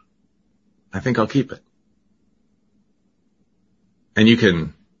friend, I think I'll keep it. And you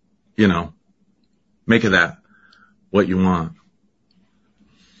can, make of that what you want.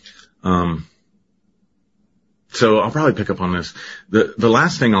 So I'll probably pick up on this. The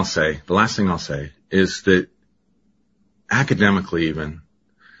last thing I'll say is that academically, even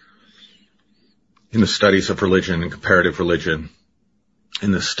in the studies of religion and comparative religion,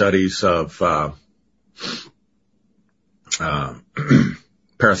 in the studies of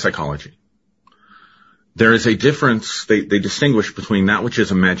parapsychology, there is a difference. They distinguish between that which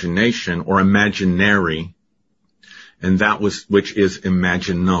is imagination or imaginary and that which is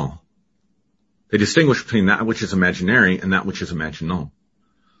imaginal. They distinguish between that which is imaginary and that which is imaginal.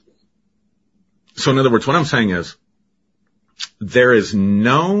 So in other words, what I'm saying is there is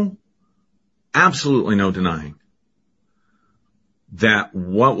absolutely no denying that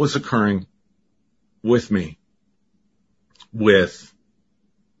what was occurring with me, with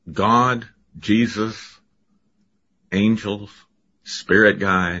God, Jesus, angels, spirit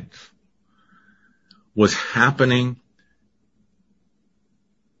guides, was happening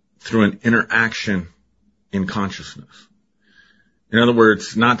through an interaction in consciousness. In other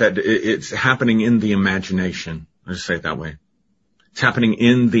words, not that it's happening in the imagination. I'll just say it that way. It's happening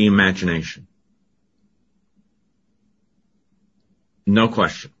in the imagination. No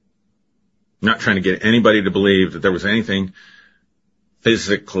question. I'm not trying to get anybody to believe that there was anything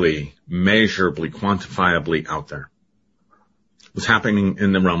physically, measurably, quantifiably out there. It was happening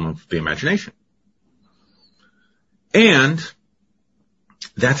in the realm of the imagination. And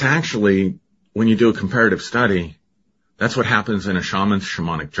that's actually, when you do a comparative study, that's what happens in a shaman's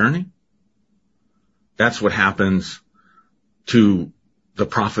shamanic journey. That's what happens to the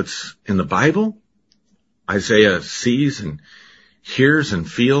prophets in the Bible. Isaiah sees and hears and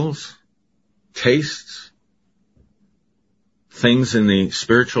feels, tastes, things in the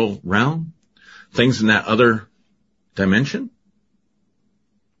spiritual realm, things in that other dimension.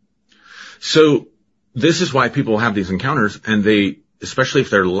 So this is why people have these encounters, and they, especially if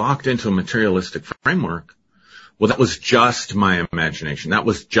they're locked into a materialistic framework, well, that was just my imagination. That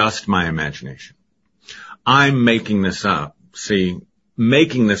was just my imagination. I'm making this up. See,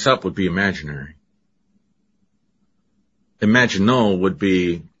 making this up would be imaginary. Imaginal would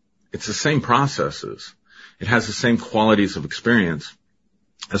be, it's the same processes. It has the same qualities of experience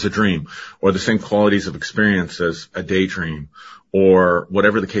as a dream, or the same qualities of experience as a daydream, or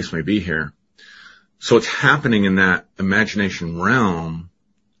whatever the case may be here. So it's happening in that imagination realm,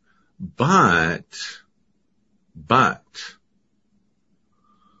 but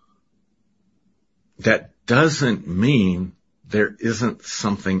that doesn't mean there isn't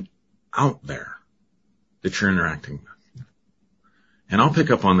something out there that you're interacting with. And I'll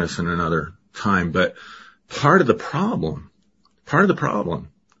pick up on this in another time, but part of the problem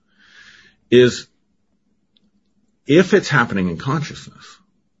is if it's happening in consciousness,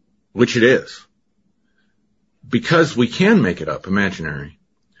 which it is, because we can make it up, imaginary,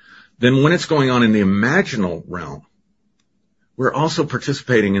 then when it's going on in the imaginal realm, we're also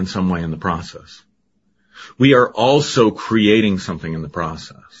participating in some way in the process. We are also creating something in the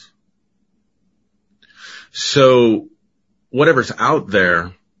process. So whatever's out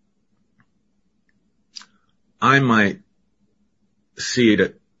there, I might see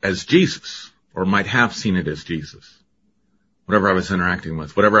it as Jesus, or might have seen it as Jesus. Whatever I was interacting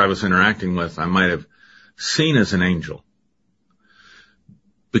with, I might have seen as an angel.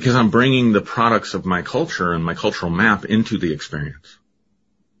 Because I'm bringing the products of my culture and my cultural map into the experience.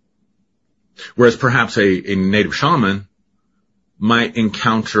 Whereas perhaps a native shaman might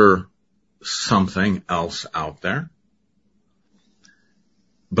encounter something else out there.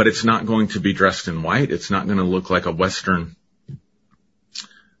 But it's not going to be dressed in white. It's not going to look like a Western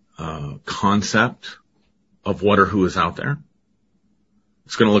concept of what or who is out there.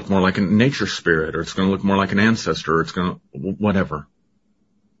 It's going to look more like a nature spirit, or it's going to look more like an ancestor, or it's going to, whatever.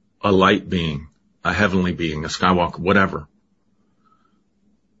 A light being, a heavenly being, a Skywalker, whatever.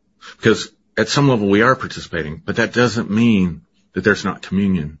 Because at some level we are participating, but that doesn't mean that there's not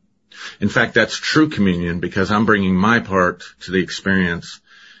communion. In fact, that's true communion, because I'm bringing my part to the experience,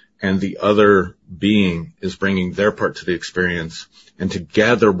 and the other being is bringing their part to the experience, and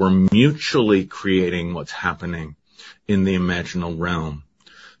together we're mutually creating what's happening in the imaginal realm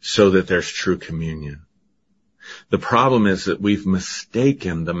so that there's true communion. The problem is that we've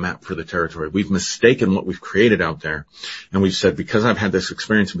mistaken the map for the territory. We've mistaken what we've created out there. And we've said, because I've had this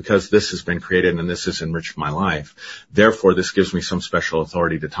experience, because this has been created and this has enriched my life, therefore this gives me some special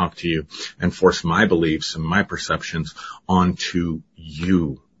authority to talk to you and force my beliefs and my perceptions onto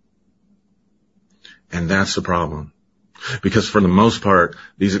you. And that's the problem. Because for the most part,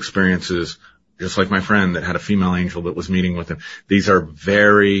 these experiences, just like my friend that had a female angel that was meeting with him, these are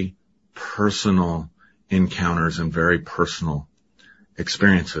very personal encounters and very personal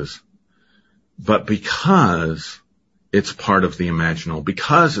experiences. But because it's part of the imaginal,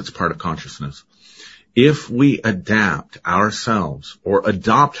 because it's part of consciousness, if we adapt ourselves or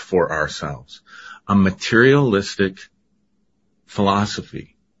adopt for ourselves a materialistic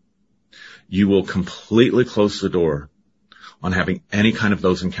philosophy, you will completely close the door on having any kind of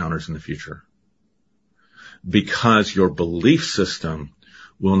those encounters in the future. Because your belief system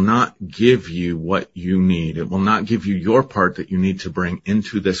will not give you what you need. It will not give you your part that you need to bring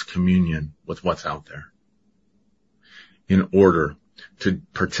into this communion with what's out there in order to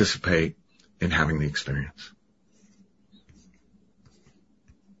participate in having the experience.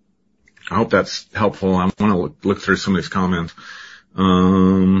 I hope that's helpful. I want to look through some of these comments.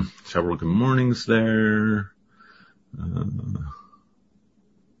 Several good mornings there.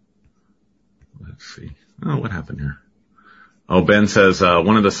 Let's see. Oh, what happened here? Oh, Ben says,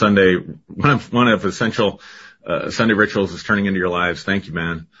 one of essential, Sunday rituals is turning into your lives. Thank you,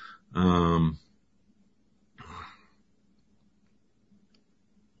 Ben.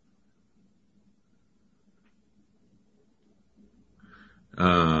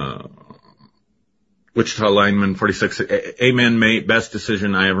 Wichita Lineman 46, amen, mate. Best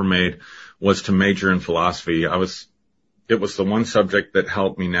decision I ever made was to major in philosophy. It was the one subject that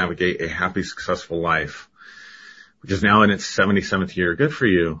helped me navigate a happy, successful life, which is now in its 77th year. Good for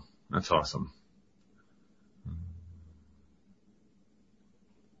you. That's awesome.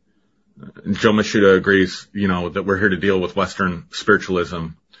 Joe Mashuda agrees, that we're here to deal with Western spiritualism,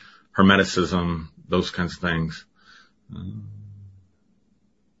 Hermeticism, those kinds of things.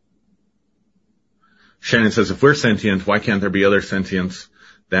 Shannon says, if we're sentient, why can't there be other sentients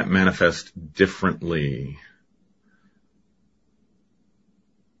that manifest differently?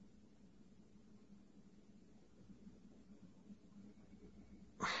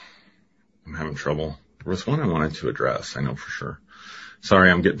 I'm having trouble. There was one I wanted to address, I know for sure. Sorry,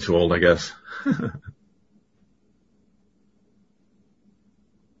 I'm getting too old, I guess.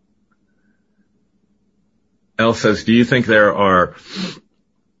 Elle says, do you think there are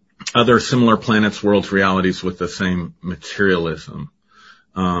other similar planets, worlds, realities with the same materialism?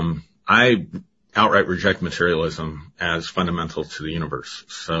 I outright reject materialism as fundamental to the universe.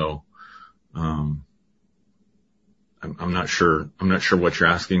 So, I'm not sure what you're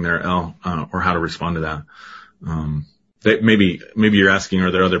asking there, Elle, or how to respond to that. Maybe you're asking,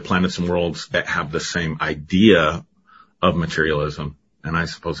 are there other planets and worlds that have the same idea of materialism? And I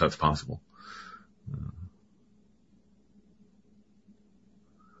suppose that's possible.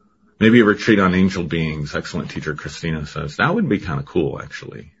 Maybe a retreat on angel beings. Excellent teacher Christina says. That would be kind of cool,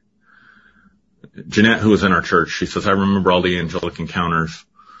 actually. Jeanette, who was in our church, she says, I remember all the angelic encounters.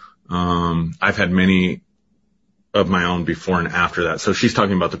 I've had many of my own before and after that. So she's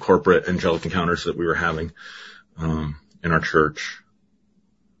talking about the corporate angelic encounters that we were having in our church.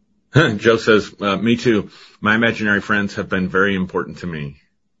 Joe says, me too. My imaginary friends have been very important to me.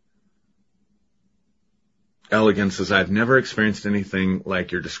 Elegant says, I've never experienced anything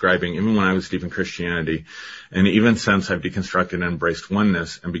like you're describing, even when I was deep in Christianity. And even since I've deconstructed and embraced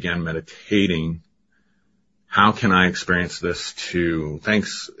oneness and began meditating, how can I experience this too?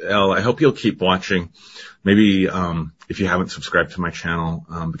 Thanks, Elle. I hope you'll keep watching. Maybe if you haven't subscribed to my channel,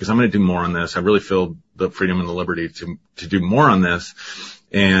 because I'm going to do more on this. I really feel the freedom and the liberty to do more on this.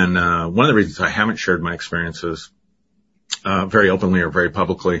 And one of the reasons I haven't shared my experiences very openly or very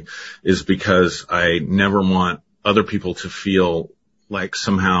publicly is because I never want other people to feel like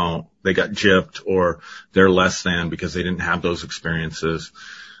somehow they got gypped or they're less than because they didn't have those experiences.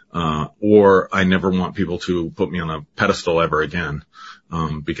 Or I never want people to put me on a pedestal ever again,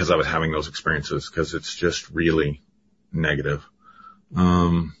 because I was having those experiences, because it's just really negative.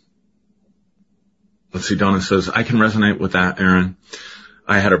 Let's see, Donna says, I can resonate with that, Aaron.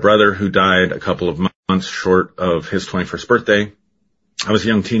 I had a brother who died a couple of months short of his 21st birthday. I was a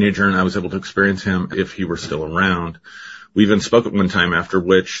young teenager and I was able to experience him if he were still around. We even spoke at one time, after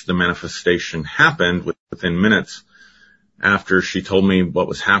which the manifestation happened within minutes after she told me what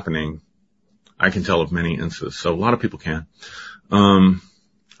was happening. I can tell of many instances, so a lot of people can. All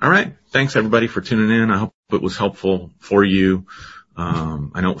right. Thanks everybody for tuning in. I hope it was helpful for you.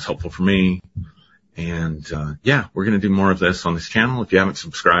 I know it was helpful for me. And, we're going to do more of this on this channel. If you haven't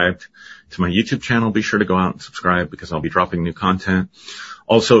subscribed to my YouTube channel, be sure to go out and subscribe, because I'll be dropping new content.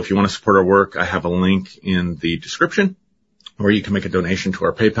 Also, if you want to support our work, I have a link in the description where you can make a donation to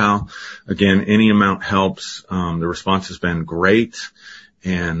our PayPal. Again, any amount helps. The response has been great,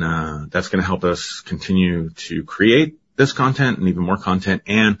 and that's going to help us continue to create this content and even more content.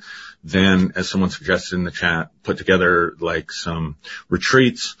 And then, as someone suggested in the chat, put together like some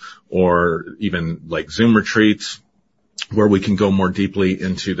retreats or even like Zoom retreats where we can go more deeply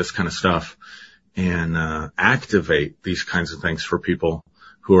into this kind of stuff and activate these kinds of things for people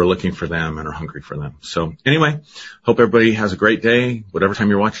who are looking for them and are hungry for them. So anyway, hope everybody has a great day. Whatever time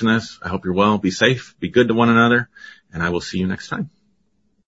you're watching this, I hope you're well. Be safe, be good to one another, and I will see you next time.